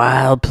a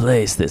wild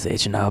place, this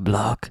H&R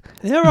Block.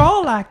 They're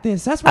all like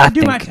this. That's why I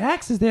do my think-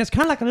 taxes there. It's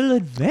kind of like a little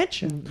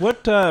adventure.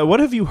 What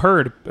have you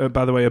heard,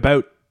 by the way,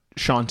 about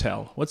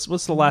Chantel? What's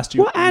the last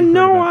you? Well, I you heard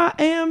know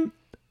about? I am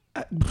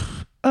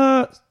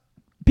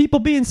people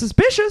being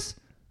suspicious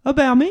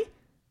about me.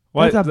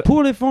 What? That's a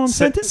poorly formed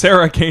sentence.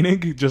 Sarah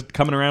Koenig just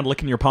coming around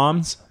licking your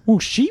palms. Well,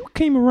 she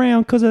came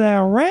around because of that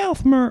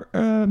Ralph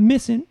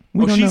missing.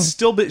 We don't know.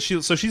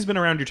 She's been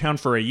around your town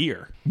for a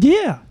year.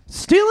 Yeah,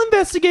 still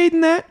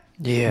investigating that.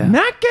 Yeah.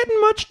 Not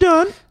getting much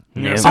done.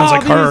 Yeah. Sounds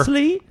like her.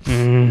 Obviously,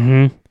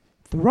 Mm-hmm.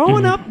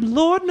 throwing up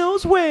Lord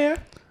knows where.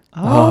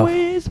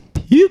 Always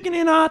puking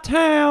in our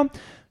town.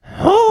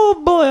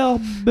 Oh boy,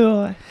 oh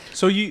boy.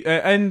 So you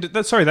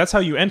that's how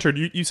you entered.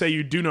 You say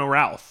you do know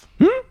Ralph.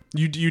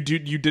 You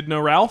did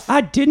know Ralph?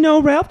 I did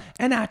know Ralph,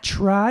 and I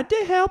tried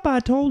to help. I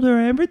told her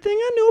everything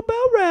I knew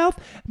about Ralph.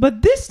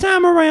 But this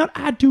time around,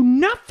 I do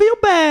not feel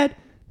bad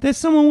that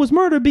someone was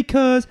murdered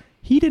because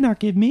he did not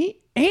give me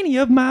any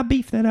of my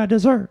beef that I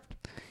deserved.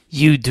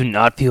 You do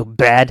not feel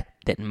bad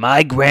that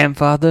my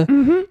grandfather,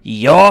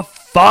 your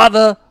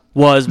father,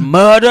 was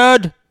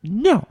murdered?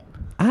 No,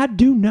 I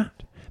do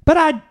not. But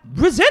I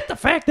resent the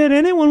fact that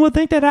anyone would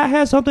think that I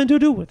had something to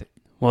do with it.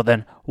 Well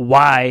then,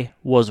 why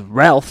was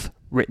Ralph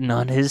written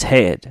on his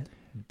head?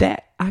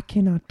 That I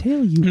cannot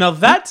tell you. Now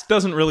that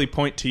doesn't really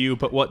point to you,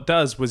 but what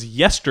does was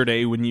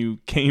yesterday when you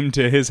came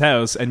to his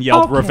house and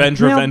yelled Okay,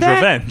 revenge, now revenge,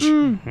 that-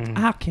 revenge.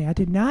 Okay, I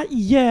did not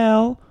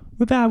yell.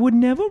 I would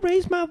never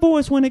raise my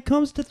voice when it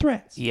comes to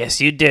threats. Yes,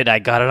 you did. I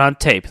got it on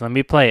tape. Let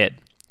me play it.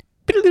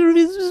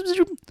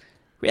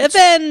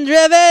 Revenge,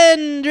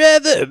 revenge,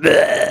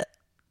 revenge.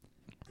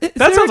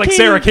 That sounds like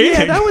Sarah Koenig.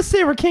 Yeah, that was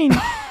Sarah Koenig.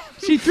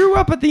 She threw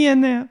up at the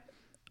end there.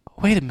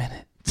 Wait a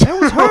minute. That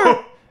was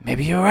her.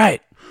 Maybe you're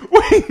right.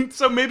 Wait,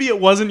 so maybe it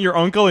wasn't your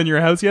uncle in your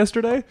house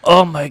yesterday?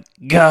 Oh my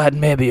God,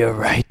 maybe you're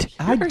right.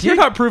 You're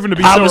not proven to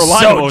be I so was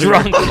reliable. so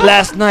drunk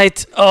last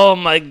night. Oh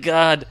my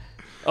God,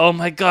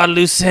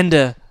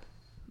 Lucinda.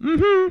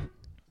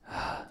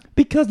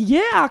 Because,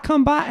 yeah, I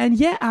come by and,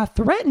 yeah, I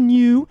threaten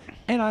you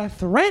and I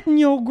threaten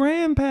your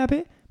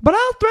grandpappy. But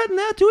I'll threaten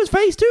that to his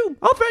face, too.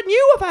 I'll threaten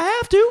you if I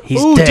have to.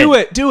 He's Ooh,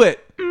 dead. do it.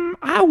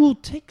 I will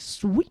take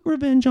sweet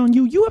revenge on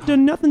you. You have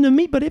done nothing to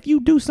me, but if you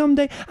do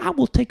someday, I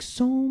will take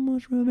so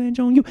much revenge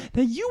on you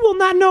that you will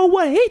not know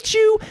what hit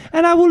you,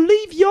 and I will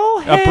leave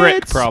your head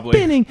brick, probably.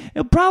 spinning.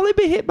 It'll probably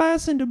be hit by a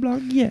cinder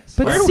block, yes.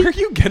 But Where see, are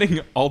you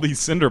getting all these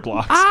cinder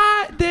blocks?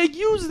 they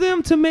use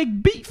them to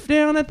make beef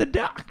down at the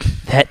dock.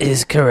 That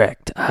is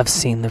correct. I've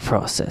seen the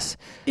process.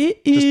 It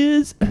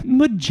is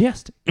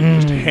majestic.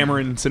 Just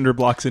hammering cinder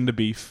blocks into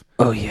beef.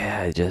 Oh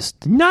yeah, I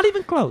just Not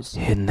even close.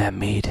 hitting that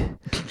meat.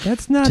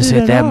 That's not Just it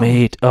hit at that all.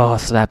 meat. Oh,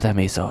 slap that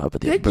meat so hard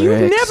with your You've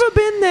bricks. never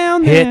been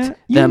down Hit there.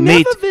 the You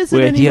meat never visit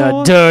with anymore.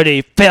 your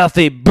dirty,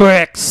 filthy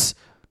bricks.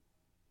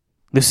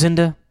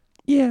 Lucinda,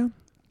 Yeah.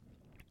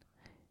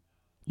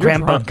 You're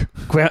drunk.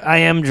 I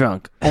am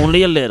drunk.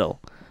 Only a little.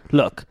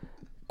 Look,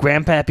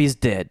 Grandpappy's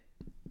dead.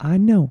 I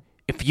know.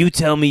 If you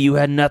tell me you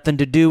had nothing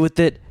to do with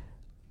it,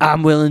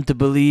 I'm willing to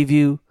believe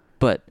you.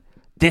 But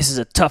this is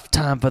a tough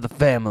time for the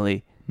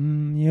family.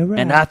 You're right.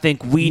 And I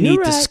think we You're need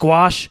to right.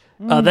 squash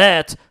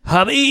that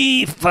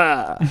beef.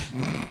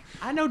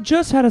 I know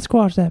just how to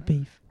squash that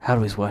beef. How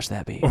do we squash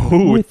that beef?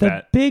 Ooh, with that.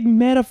 a big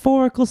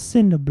metaphorical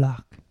cinder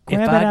block. If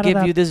Grab it I out give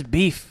of you the... this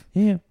beef,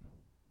 Yeah.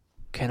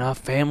 can our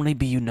family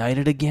be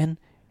united again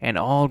and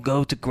all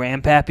go to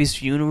Grandpappy's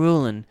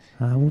funeral? And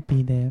I will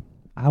be there.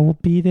 I will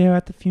be there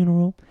at the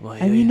funeral. Well,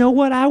 And yeah, you know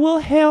what? I will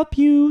help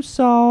you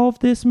solve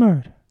this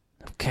murder.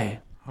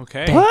 okay,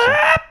 Okay. Thank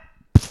you.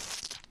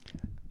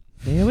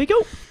 There we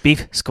go.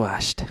 Beef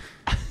squashed.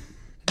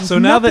 So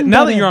now that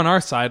nothing but you're it. on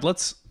our side,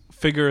 let's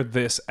figure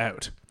this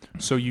out.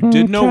 So you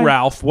did know Okay.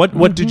 Ralph.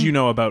 What did you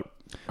know about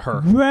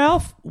her?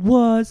 Ralph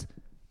was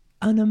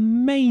an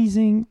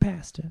amazing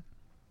pastor.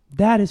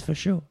 That is for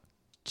sure.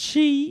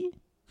 She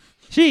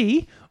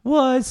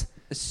was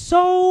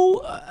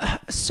so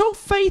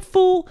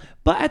faithful,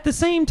 but at the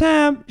same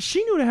time,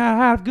 she knew how to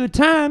have a good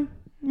time.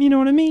 You know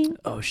what I mean?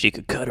 Oh, she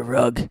could cut a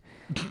rug.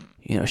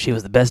 You know, she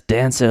was the best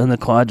dancer in the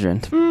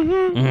quadrant.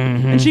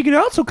 And she could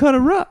also cut a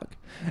rug.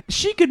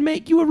 She could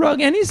make you a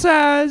rug any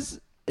size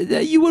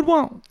that you would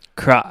want.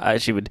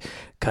 She would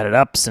cut it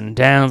ups and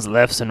downs,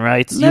 lefts and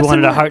rights. You Lefts wanted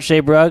and a right.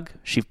 heart-shaped rug?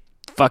 She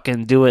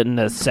fucking do it in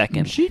a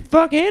second. She'd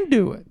fucking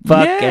do it.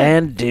 Fuck Yeah.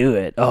 and do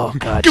it. Oh,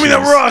 God. Give me she that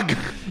was- rug.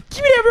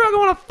 Give me that rug. I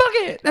want to fuck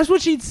it. That's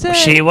what she'd say.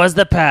 She was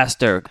the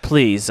pastor,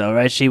 please, all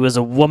right? She was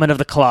a woman of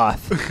the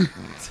cloth.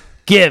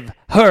 Give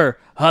her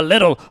a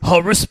little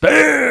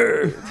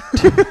respect.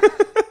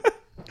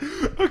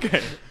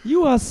 Okay.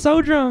 You are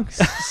so drunk.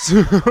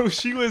 So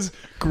she was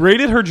great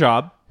at her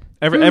job.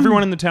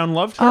 Everyone in the town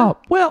loved her. Oh,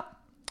 well,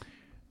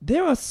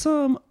 there are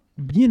some,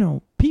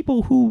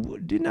 people who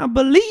do not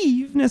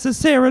believe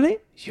necessarily.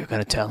 You're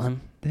going to tell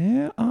him?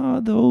 There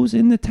are those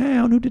in the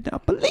town who did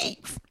not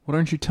believe. What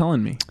aren't you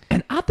telling me?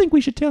 And I think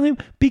we should tell him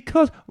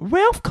because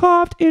Ralph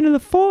carved into the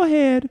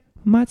forehead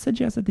might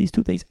suggest that these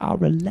two things are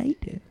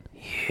related.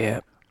 Yeah.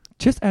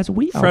 Just as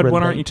we are Fred, related.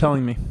 what aren't you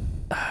telling me?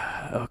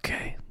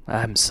 Okay,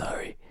 I'm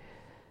sorry.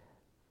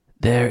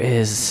 There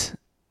is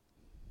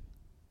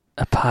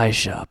a pie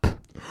shop.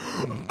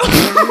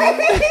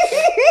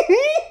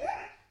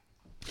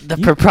 The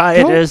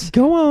proprietors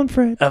Go on,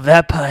 Fred. of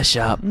that pie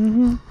shop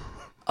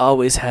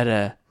always had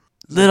a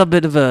little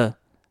bit of a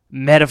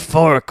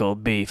metaphorical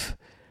beef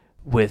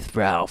with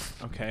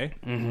Ralph. Okay.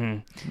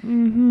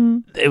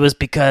 It was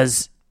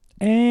because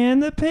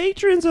And the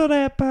patrons of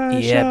that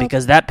pie shop.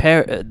 because that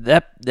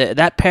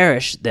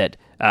parish that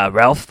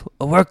Ralph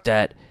worked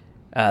at,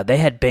 they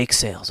had bake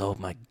sales. Oh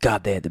my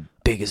God, they had the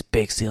biggest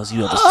bake sales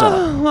you ever saw.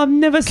 Oh, I've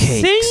never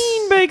Cakes.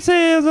 seen bake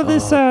sales of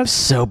this size.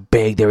 So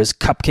big. There was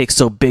cupcakes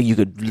so big you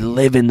could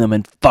live in them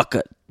and fuck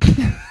it.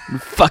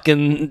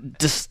 Fucking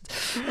just.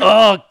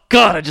 Oh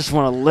God, I just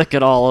want to lick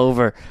it all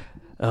over.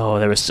 Oh,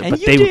 there was so. And But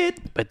you they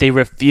did. But they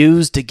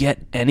refused to get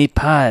any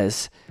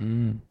pies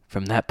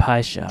from that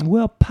pie shop.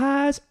 Well,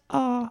 pies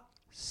are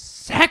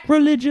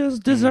sacrilegious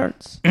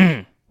desserts.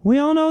 We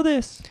all know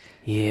this.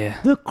 Yeah.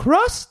 The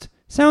crust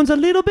sounds a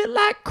little bit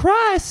like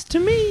Christ to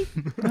me.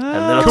 A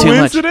little too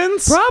much.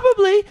 Coincidence?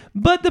 Probably,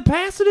 but the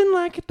pastor didn't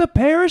like it, the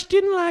parish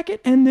didn't like it,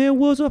 and there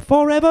was a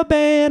forever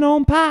ban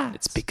on pies.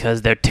 It's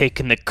because they're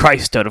taking the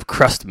Christ out of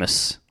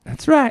Christmas.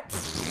 That's right.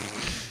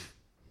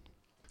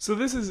 So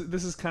this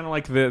is kind of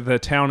like the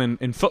town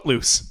in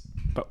Footloose,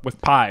 but with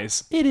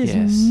pies. It is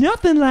Yes.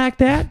 nothing like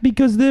that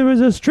because there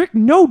is a strict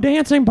no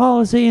dancing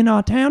policy in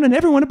our town, and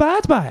everyone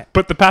abides by it.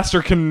 But the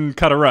pastor can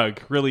cut a rug,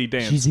 really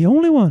dance. She's the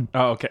only one.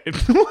 Oh, okay.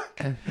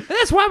 And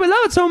that's why we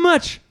love it so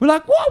much. We're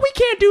like, what? We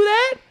can't do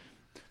that.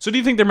 So do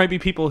you think there might be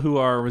people who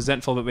are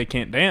resentful that they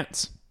can't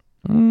dance?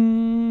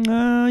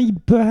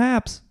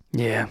 Perhaps.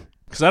 Yeah.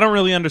 Because I don't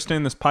really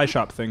understand this pie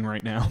shop thing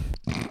right now.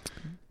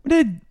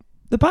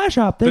 The pie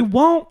shop, they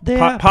want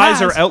their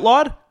Pies are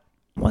outlawed?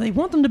 Well, they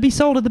want them to be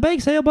sold at the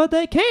bake sale, but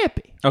they can't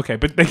be. Okay,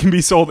 but they can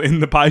be sold in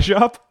the pie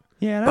shop?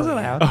 Yeah, that's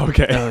allowed.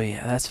 Okay. Oh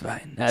yeah, that's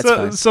fine. That's so,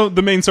 fine. so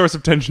the main source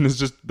of tension is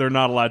just they're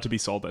not allowed to be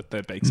sold at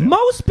the bake sale.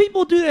 Most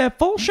people do their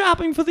full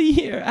shopping for the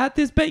year at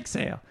this bake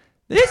sale.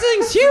 This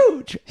thing's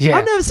huge. Yeah.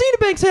 I've never seen a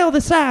bake sale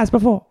this size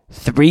before.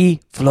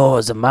 3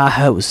 floors of my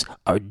house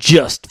are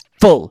just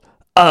full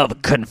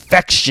of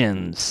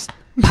confections,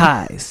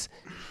 pies,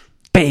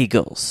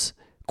 bagels,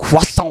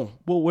 croissant.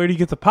 Well, where do you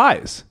get the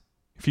pies?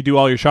 If you do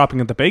all your shopping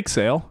at the bake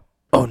sale.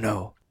 Oh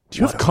no. Do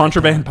you have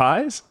contraband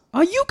pies?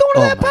 Are you going to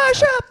that my pie God.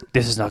 shop?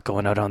 This is not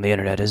going out on the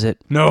internet, is it?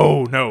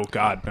 No,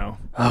 God, no.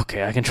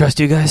 Okay, I can trust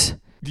you guys?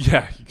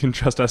 Yeah, you can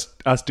trust us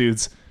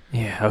dudes.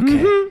 Yeah,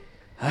 okay.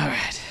 All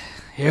right.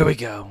 Here we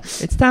go.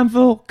 It's time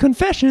for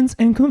confessions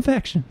and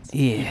confections.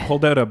 Yeah.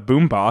 Pulled out a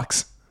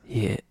boombox.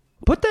 Yeah.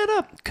 Put that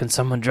up. Can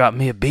someone drop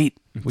me a beat?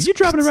 Well, you're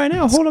dropping it right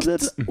now. Hold up. There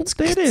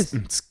it is.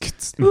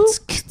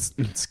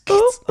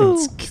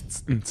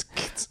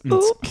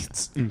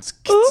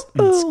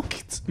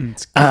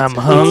 I'm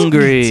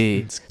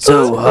hungry.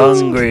 So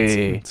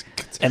hungry.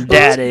 And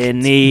Daddy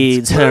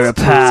needs her a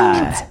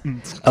pie.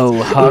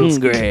 Oh,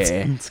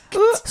 hungry.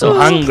 So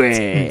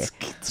hungry.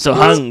 So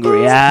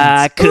hungry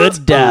I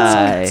could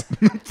die.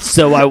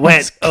 So I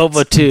went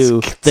over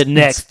to the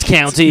next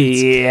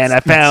county and I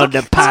found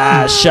a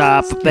pie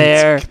shop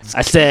there.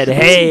 I said,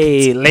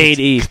 hey,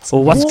 lady,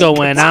 what's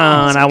going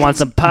on? I want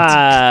some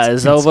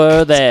pies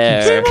over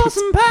there. Want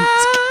some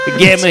pie?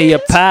 Give me your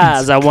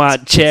pies. I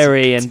want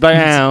cherry and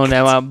brown.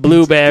 I want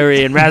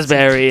blueberry and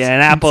raspberry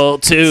and apple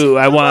too.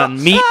 I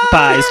want meat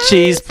pies,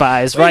 cheese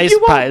pies, rice you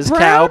want pies, brown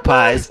cow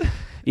pies.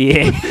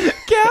 Yeah.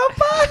 Cow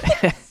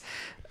pie?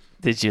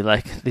 Did you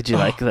like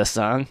the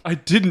song? I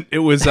didn't. It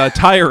was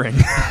tiring.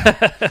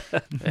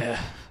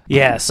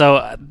 Yeah,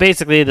 so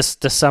basically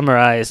to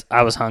summarize,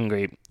 I was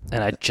hungry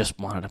and I just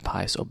wanted a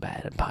pie so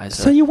bad. And pies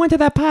So you went to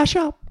that pie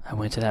shop? I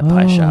went to that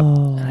pie shop.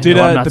 And I Did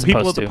know I'm not the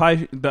people at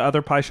supposed to. the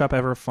other pie shop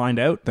ever find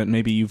out that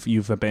maybe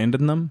you've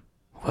abandoned them?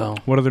 Well,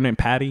 What are their name?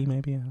 Patty,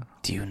 maybe?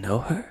 do you know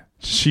her?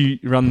 She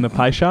run the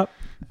pie shop?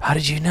 How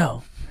did you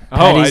know?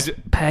 Oh,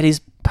 Patty's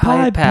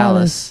Pie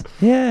Palace.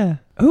 Yeah.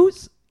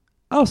 Who's?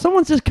 Oh,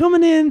 someone's just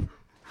coming in.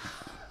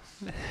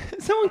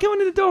 Someone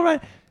coming in the door,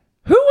 right?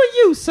 Who are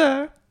you,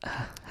 sir?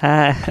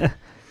 Hi.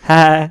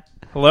 Hi.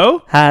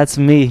 Hello? Hi, it's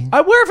me.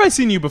 Where have I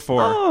seen you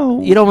before?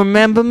 Oh, You don't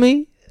remember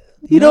me?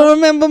 You don't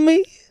remember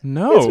me?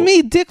 No. It's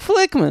me, Dick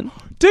Flickman.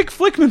 Dick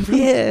Flickman.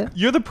 Yeah.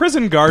 You're the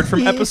prison guard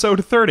from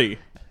episode 30.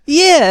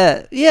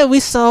 Yeah, we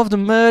solved a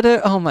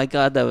murder. Oh my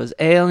God, that was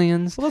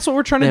aliens. Well, that's what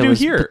we're trying to There do was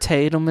here.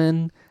 Potato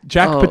Man.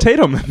 Jack Oh.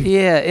 Potato Man.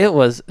 Yeah, it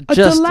was a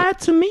just delight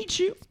to meet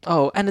you.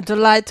 Oh, and a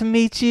delight to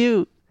meet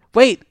you.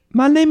 Wait,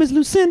 My name is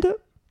Lucinda.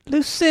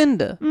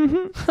 Lucinda.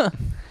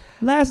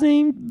 Last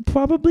name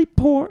probably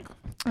Pork,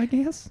 I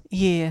guess.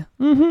 Yeah.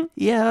 Mm-hmm.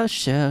 Yeah,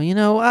 sure. You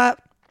know,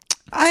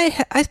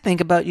 I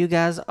think about you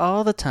guys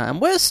all the time.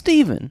 Where's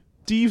Steven?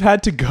 Steve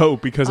had to go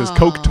because his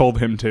Coke told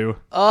him to.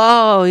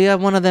 Oh, yeah,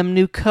 one of them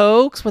new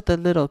Cokes with the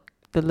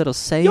little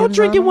sayings. You're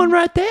drinking on one them?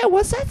 right there.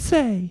 What's that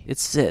say? It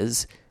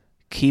says,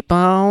 "Keep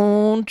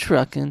on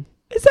trucking."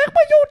 Is that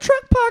why your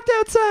truck parked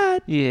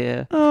outside?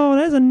 Yeah. Oh,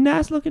 that's a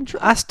nice looking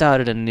truck. I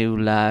started a new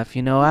life.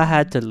 You know, I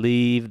had to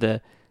leave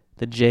the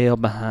the jail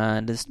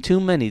behind. There's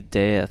too many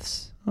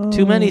deaths.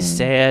 Too many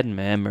sad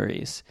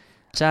memories.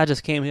 So I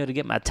just came here to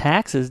get my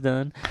taxes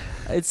done.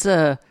 It's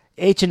a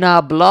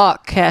H&R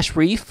Block cash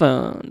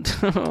refund.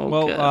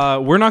 God.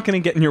 We're not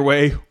going to get in your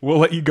way. We'll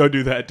let you go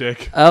do that,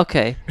 Dick.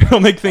 Okay.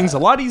 It'll make things a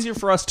lot easier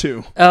for us,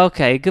 too.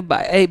 Okay,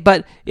 goodbye. Hey,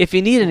 but if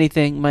you need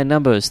anything, my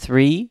number is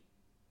 3.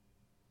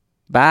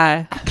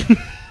 Bye.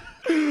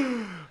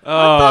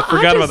 I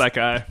forgot about that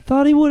guy.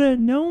 Thought he would have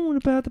known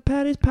about the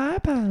Patty's Pie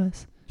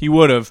Palace. He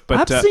would have,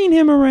 but... I've seen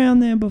him around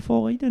there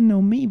before. He didn't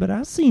know me, but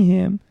I've seen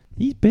him.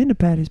 He's been to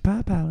Patty's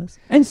Pie Palace.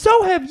 And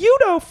so have you,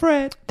 though,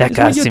 Fred. That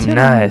guy seemed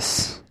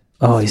nice.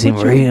 Oh, he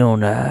seemed real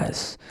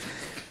nice.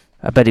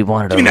 I bet he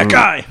wanted that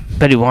guy.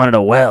 Bet he wanted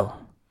a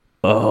well.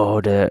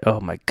 Oh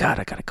my God,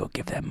 I gotta go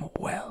give them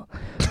a well.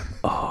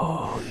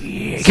 Oh,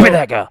 yeah. Give me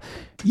that girl.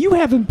 You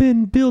haven't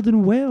been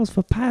building wells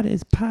for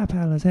Patty's Pie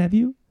Palace, have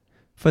you?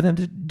 For them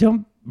to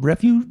dump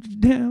refuge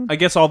down? I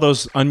guess all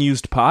those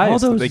unused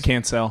pies that they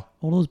can't sell.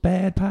 All those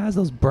bad pies,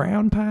 those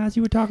brown pies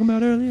you were talking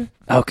about earlier?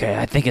 Okay,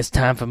 I think it's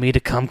time for me to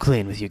come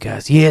clean with you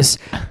guys. Yes,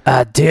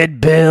 I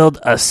did build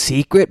a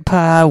secret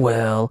pie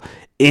well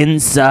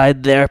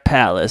inside their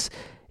palace.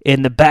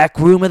 In the back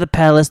room of the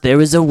palace,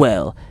 there is a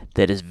well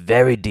that is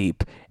very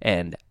deep,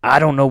 and I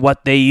don't know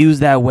what they use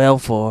that well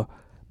for,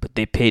 but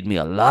they paid me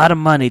a lot of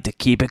money to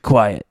keep it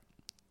quiet.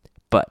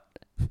 But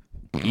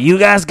you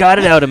guys got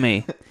it out of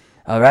me,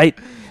 all right?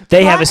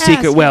 They have a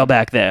secret well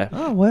back there.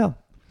 Oh, well.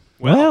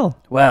 Well.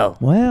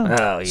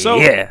 Oh, so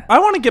yeah. I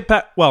want to get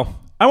back... Well,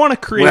 I want to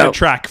create a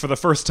track for the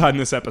first time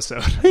this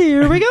episode.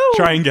 Here we go.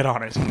 Try and get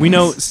on it. We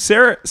know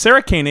Sarah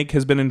Koenig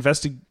has been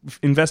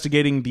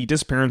investigating the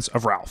disappearance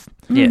of Ralph.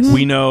 Yes.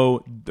 We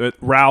know that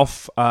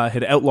Ralph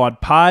had outlawed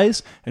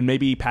pies and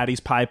maybe Patty's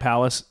Pie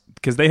Palace,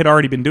 because they had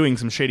already been doing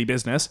some shady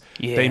business.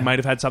 Yeah. They might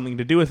have had something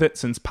to do with it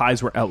since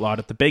pies were outlawed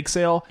at the bake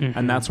sale,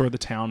 and that's where the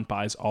town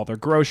buys all their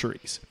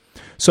groceries.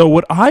 So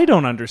what I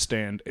don't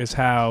understand is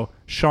how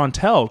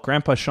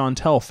Grandpa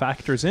Chantel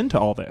factors into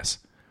all this.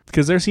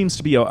 Because there seems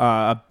to be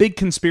a big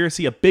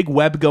conspiracy, a big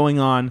web going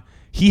on.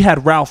 He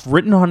had Ralph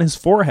written on his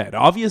forehead.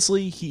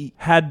 Obviously, he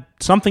had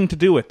something to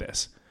do with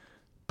this.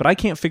 But I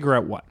can't figure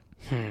out what.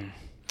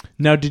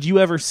 Now, did you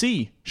ever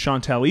see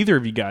Chantel, either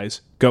of you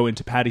guys, go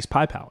into Patty's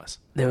Pie Palace?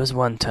 There was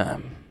one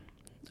time.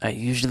 I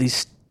usually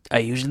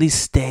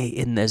stay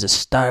in... There's a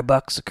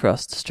Starbucks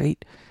across the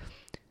street.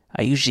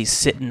 I usually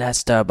sit in that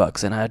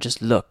Starbucks and I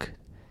just look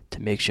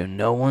to make sure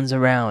no one's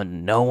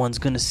around. No one's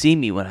going to see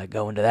me when I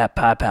go into that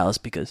pie palace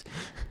because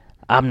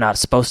I'm not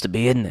supposed to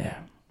be in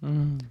there.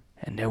 And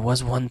there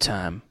was one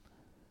time,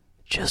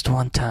 just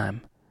one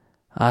time,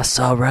 I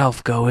saw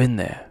Ralph go in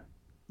there.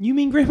 You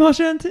mean Grandma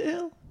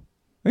Chantel?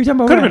 Are you talking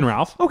about Could have been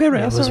Ralph. Okay,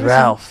 Ralph. It was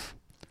Ralph.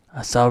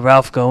 I saw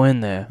Ralph go in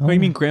there. Oh, you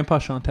mean Grandpa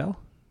Chantel?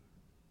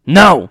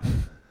 No!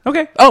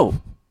 Okay.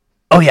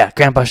 Oh yeah,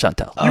 Grandpa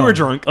Chantel. You were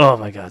drunk. Oh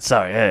my God,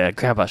 sorry. Yeah,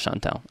 Grandpa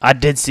Chantel. I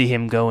did see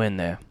him go in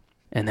there.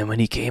 And then when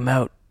he came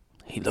out,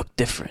 he looked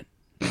different.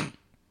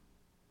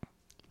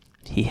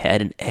 He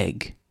had an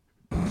egg.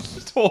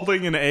 Just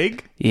holding an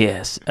egg?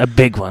 Yes, a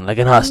big one, like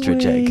an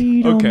ostrich egg.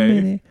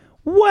 Wait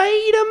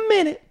a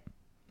minute.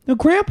 Now,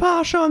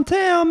 Grandpa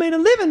Chantel made a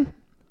living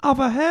off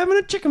of having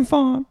a chicken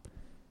farm.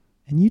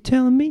 And you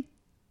telling me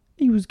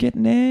he was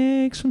getting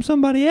eggs from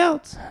somebody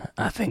else?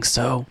 I think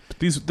so.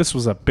 This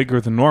was a bigger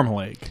than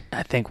normal egg.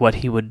 I think what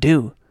he would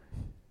do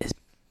is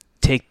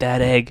take that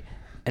egg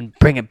and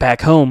bring it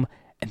back home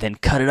and then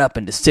cut it up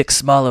into 6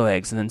 smaller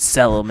eggs and then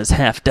sell them as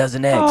half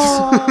dozen eggs.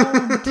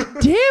 Oh,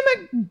 damn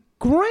it,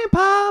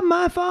 Grandpa,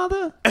 my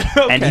father.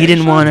 And he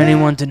didn't want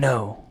anyone to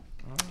know.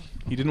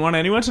 He didn't want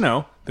anyone to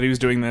know that he was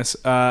doing this.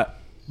 I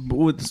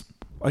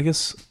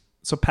guess,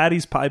 so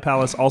Patty's Pie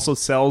Palace also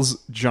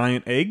sells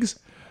giant eggs?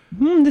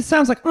 This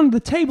sounds like under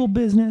the table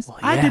business. Well,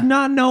 yeah. I did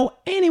not know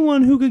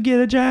anyone who could get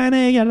a giant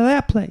egg out of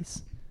that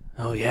place.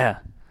 Oh, yeah.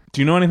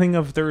 Do you know anything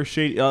of their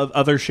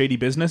other shady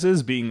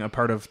businesses, being a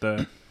part of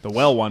the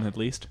well one, at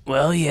least?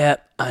 Well, yeah,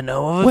 I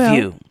know of a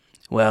few.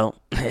 Well,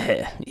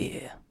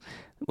 yeah.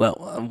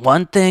 Well,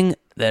 one thing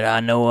that I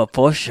know of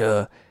for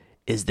sure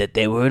is that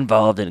they were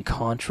involved in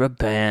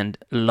contraband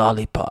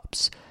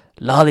lollipops.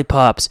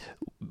 Lollipops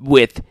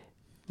with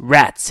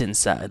rats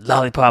inside.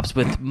 Lollipops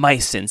with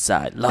mice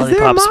inside. Lollipops is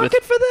there a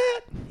market for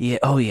that? Yeah,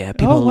 oh yeah,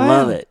 people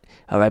love it.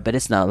 All right, but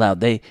it's not allowed.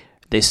 They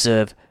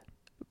serve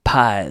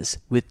pies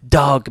with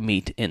dog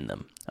meat in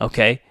them,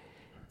 okay?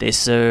 They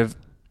serve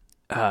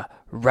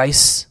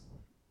rice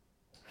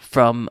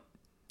from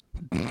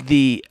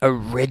the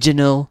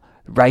original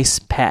rice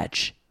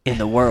patch in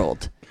the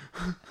world.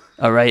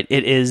 All right,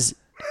 it is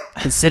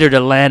considered a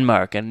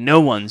landmark, and no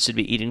one should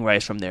be eating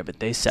rice from there, but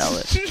they sell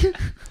it.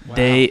 Wow.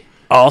 They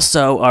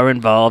also are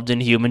involved in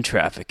human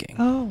trafficking.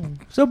 Oh,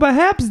 so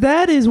perhaps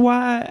that is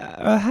why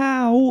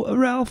how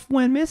Ralph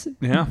went missing.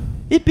 Yeah.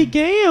 It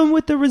began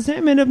with the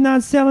resentment of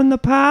not selling the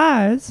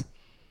pies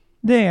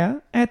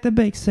there at the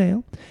bake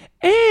sale,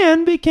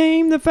 and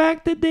became the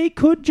fact that they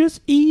could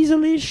just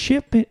easily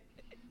ship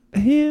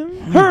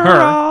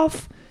her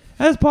off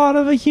as part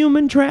of a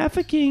human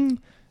trafficking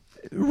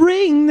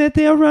ring that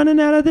they're running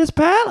out of this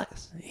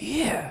palace.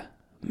 Yeah,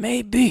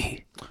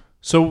 maybe.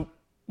 So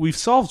we've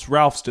solved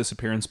Ralph's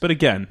disappearance, but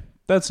again,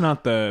 that's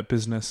not the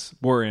business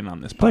we're in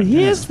on this podcast. But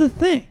here's the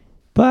thing.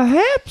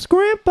 Perhaps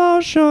Grandpa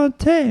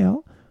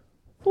Chantel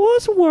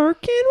was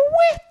working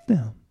with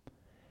them.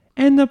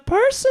 And the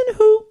person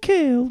who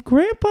killed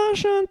Grandpa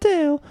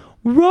Chantel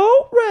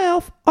wrote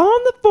Ralph on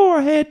the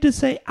forehead to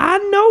say, I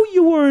know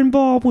you were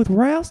involved with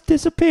Ralph's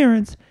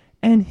disappearance,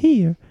 and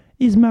here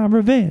is my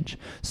revenge.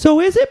 So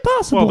is it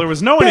possible? Well, there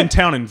was no one that in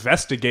town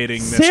investigating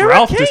this Sarah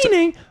Ralph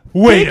Koenig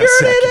Wait a figured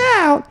second. it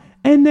out,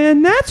 and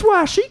then that's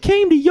why she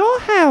came to your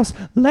house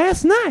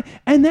last night,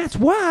 and that's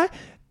why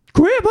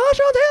Grandpa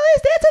Chantel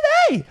is dead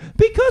today,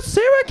 because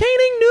Sarah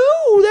Koenig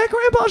knew that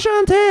Grandpa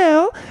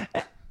Chantel,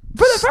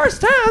 for the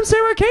first time,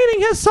 Sarah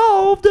Koenig has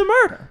solved a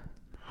murder,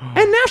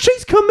 and now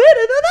she's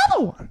committed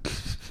another one.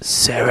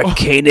 Sarah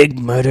Koenig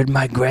murdered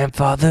my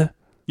grandfather?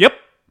 Yep.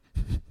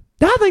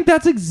 I think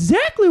that's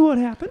exactly what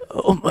happened.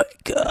 Oh my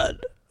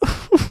god.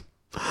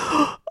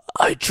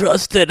 I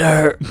trusted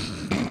her.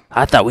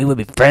 I thought we would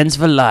be friends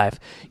for life.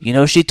 You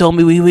know, she told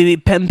me we would be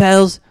pen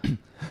pals.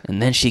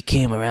 And then she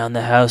came around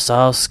the house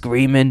all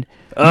screaming,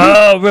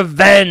 oh,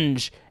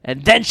 revenge!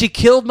 And then she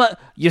killed my...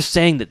 You're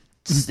saying that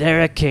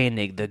Sarah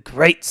Koenig, the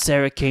great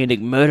Sarah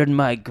Koenig, murdered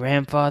my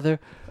grandfather?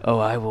 Oh,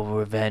 I will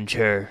revenge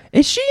her.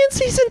 Is she in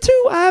season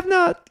 2? I have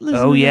not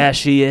listened. Oh, to yeah, that.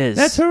 she is.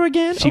 That's her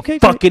again? She Okay,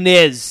 great. fucking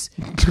is.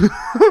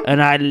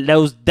 And I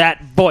knows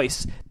that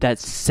voice, that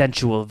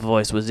sensual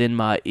voice was in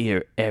my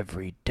ear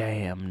every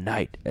damn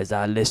night as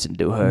I listened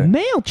to her.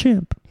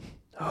 MailChimp.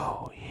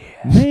 Oh,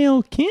 yeah.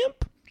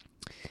 MailKimp?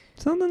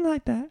 Something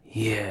like that.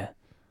 Yeah.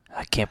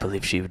 I can't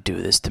believe she would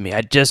do this to me.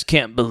 I just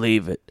can't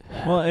believe it.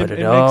 Well, But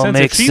it all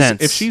makes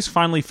sense. If she's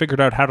finally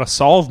figured out how to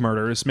solve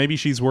murders, maybe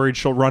she's worried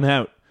she'll run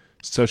out,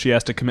 so she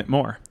has to commit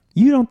more.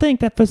 You don't think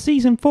that for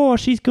season 4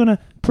 she's gonna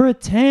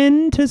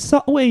pretend to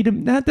solve... Wait,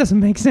 that doesn't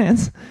make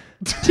sense.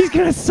 She's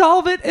gonna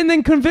solve it and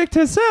then convict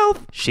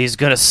herself? She's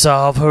gonna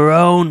solve her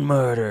own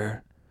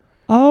murder.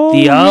 Oh,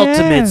 The yeah.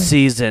 ultimate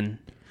season.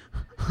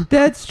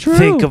 That's true.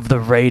 Think of the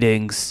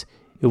ratings.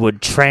 It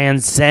would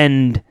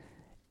transcend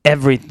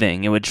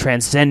everything. It would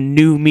transcend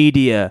new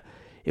media.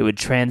 It would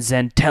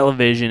transcend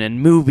television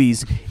and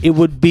movies. It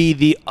would be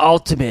the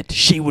ultimate.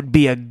 She would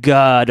be a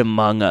god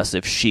among us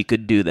if she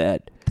could do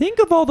that. Think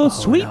of all those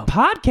sweet no.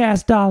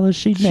 podcast dollars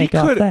she'd make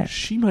off that.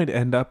 She might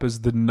end up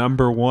as the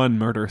 #1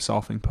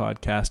 murder-solving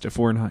podcast if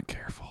we're not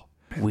careful.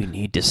 We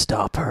need to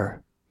stop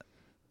her.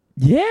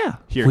 Yeah.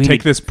 Here, We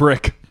take need- this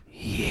brick.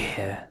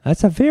 Yeah.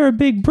 That's a very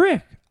big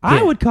brick. I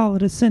Yeah. would call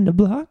it a cinder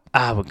block.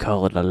 I would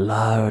call it a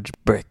large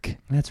brick.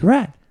 That's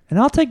right. And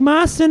I'll take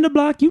my cinder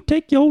block, you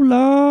take your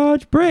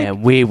large brick.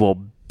 And we will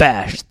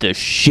bash the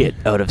shit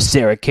out of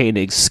Sarah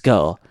Koenig's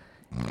skull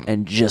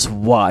and just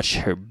watch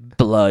her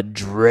blood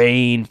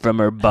drain from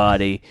her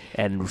body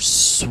and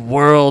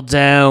swirl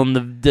down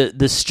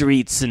the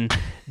streets and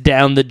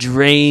down the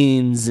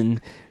drains,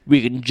 and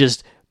we can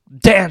just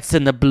dance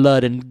in the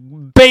blood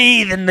and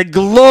bathe in the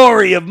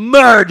glory of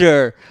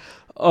murder.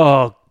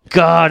 Oh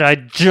God, I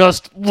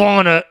just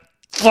wanna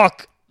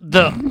fuck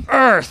the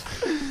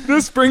earth.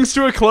 This brings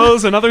to a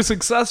close another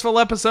successful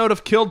episode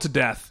of Killed to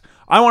Death.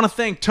 I want to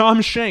thank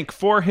Tom Schenk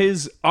for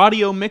his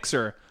audio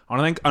mixer. I want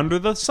to thank Under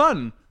the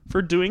Sun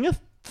for doing a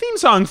theme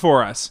song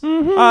for us.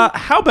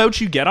 How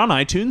about you get on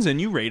iTunes and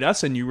you rate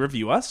us and you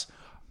review us?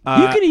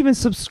 You can even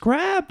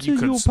subscribe to You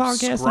could your podcast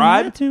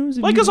subscribe. on iTunes.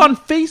 if Like you us on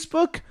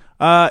Facebook.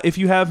 If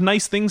you have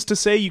nice things to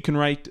say, you can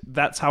write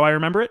That's How I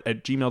Remember It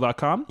at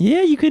gmail.com.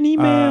 Yeah, you can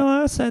email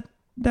us at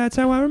that's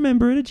how I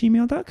remember it at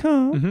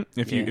gmail.com.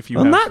 If you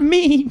Well, have, not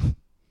me.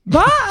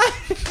 Bye.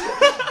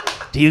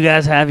 Do you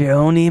guys have your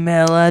own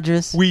email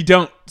address? we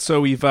don't.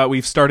 So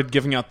we've started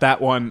giving out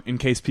that one in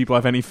case people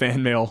have any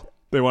fan mail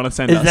they want to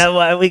send Is us. that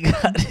why we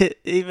got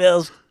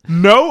emails?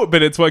 No,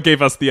 but it's what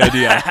gave us the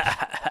idea.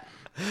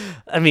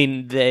 I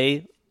mean,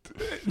 they.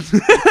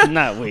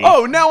 Not we.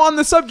 Oh, now on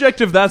the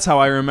subject of That's How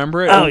I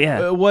Remember It. Oh,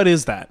 yeah. What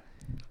is that?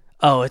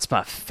 Oh, it's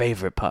my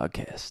favorite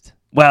podcast.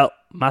 Well,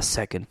 my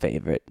second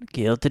favorite.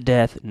 Killed to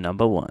Death,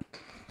 #1.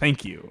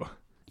 Thank you.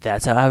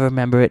 That's How I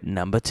Remember It,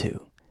 #2.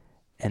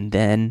 And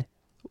then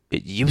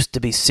it used to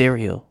be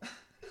Serial.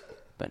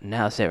 But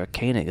now Sarah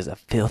Koenig is a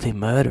filthy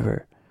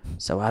murderer.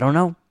 So I don't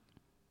know.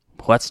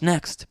 What's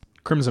next?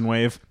 Crimson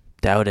Wave.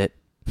 Doubt it.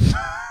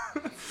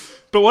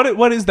 But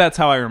what is That's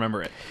How I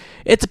Remember It?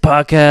 It's a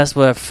podcast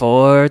where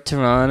 4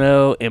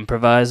 Toronto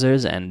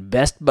improvisers and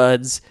best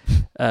buds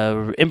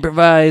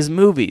improvise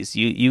movies.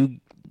 You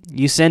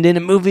send in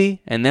a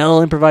movie, and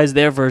they'll improvise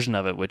their version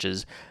of it, which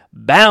is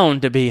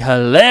bound to be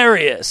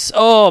hilarious.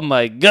 Oh,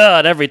 my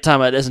God. Every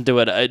time I listen to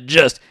it, I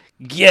just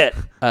get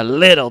a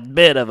little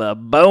bit of a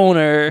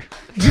boner.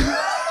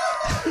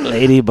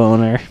 Lady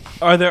boner.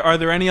 Are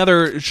there any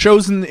other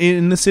shows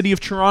in the city of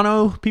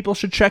Toronto people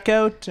should check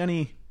out?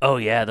 Any? Oh,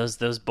 yeah,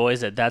 those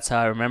boys at That's How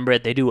I Remember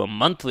It, they do a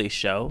monthly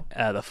show,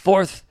 the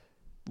 4th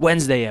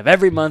Wednesday of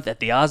every month at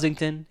the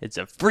Ossington. It's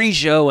a free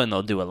show, and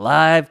they'll do a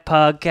live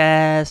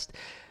podcast.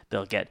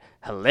 They'll get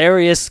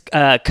hilarious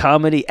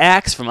comedy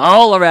acts from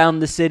all around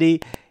the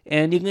city,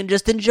 and you can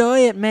just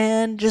enjoy it,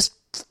 man. Just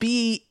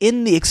be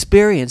in the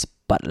experience,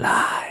 but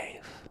live.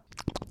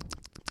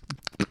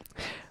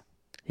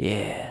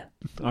 Yeah.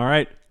 All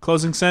right.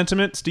 Closing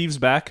sentiment. Steve's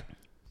back.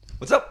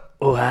 What's up?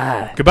 Oh,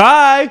 hi.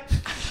 Goodbye.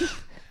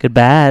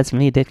 Goodbye. It's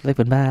me, Dick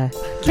Flickman. Bye.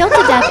 Killed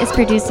to Death is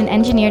produced and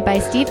engineered by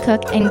Steve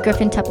Cook and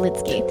Griffin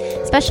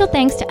Tuplitsky. Special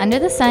thanks to Under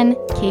the Sun,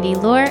 Katie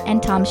Lohr,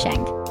 and Tom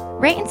Schenk.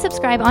 Rate and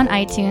subscribe on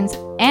iTunes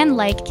and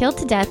like Killed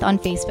to Death on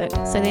Facebook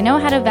so they know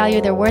how to value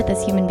their worth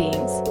as human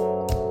beings.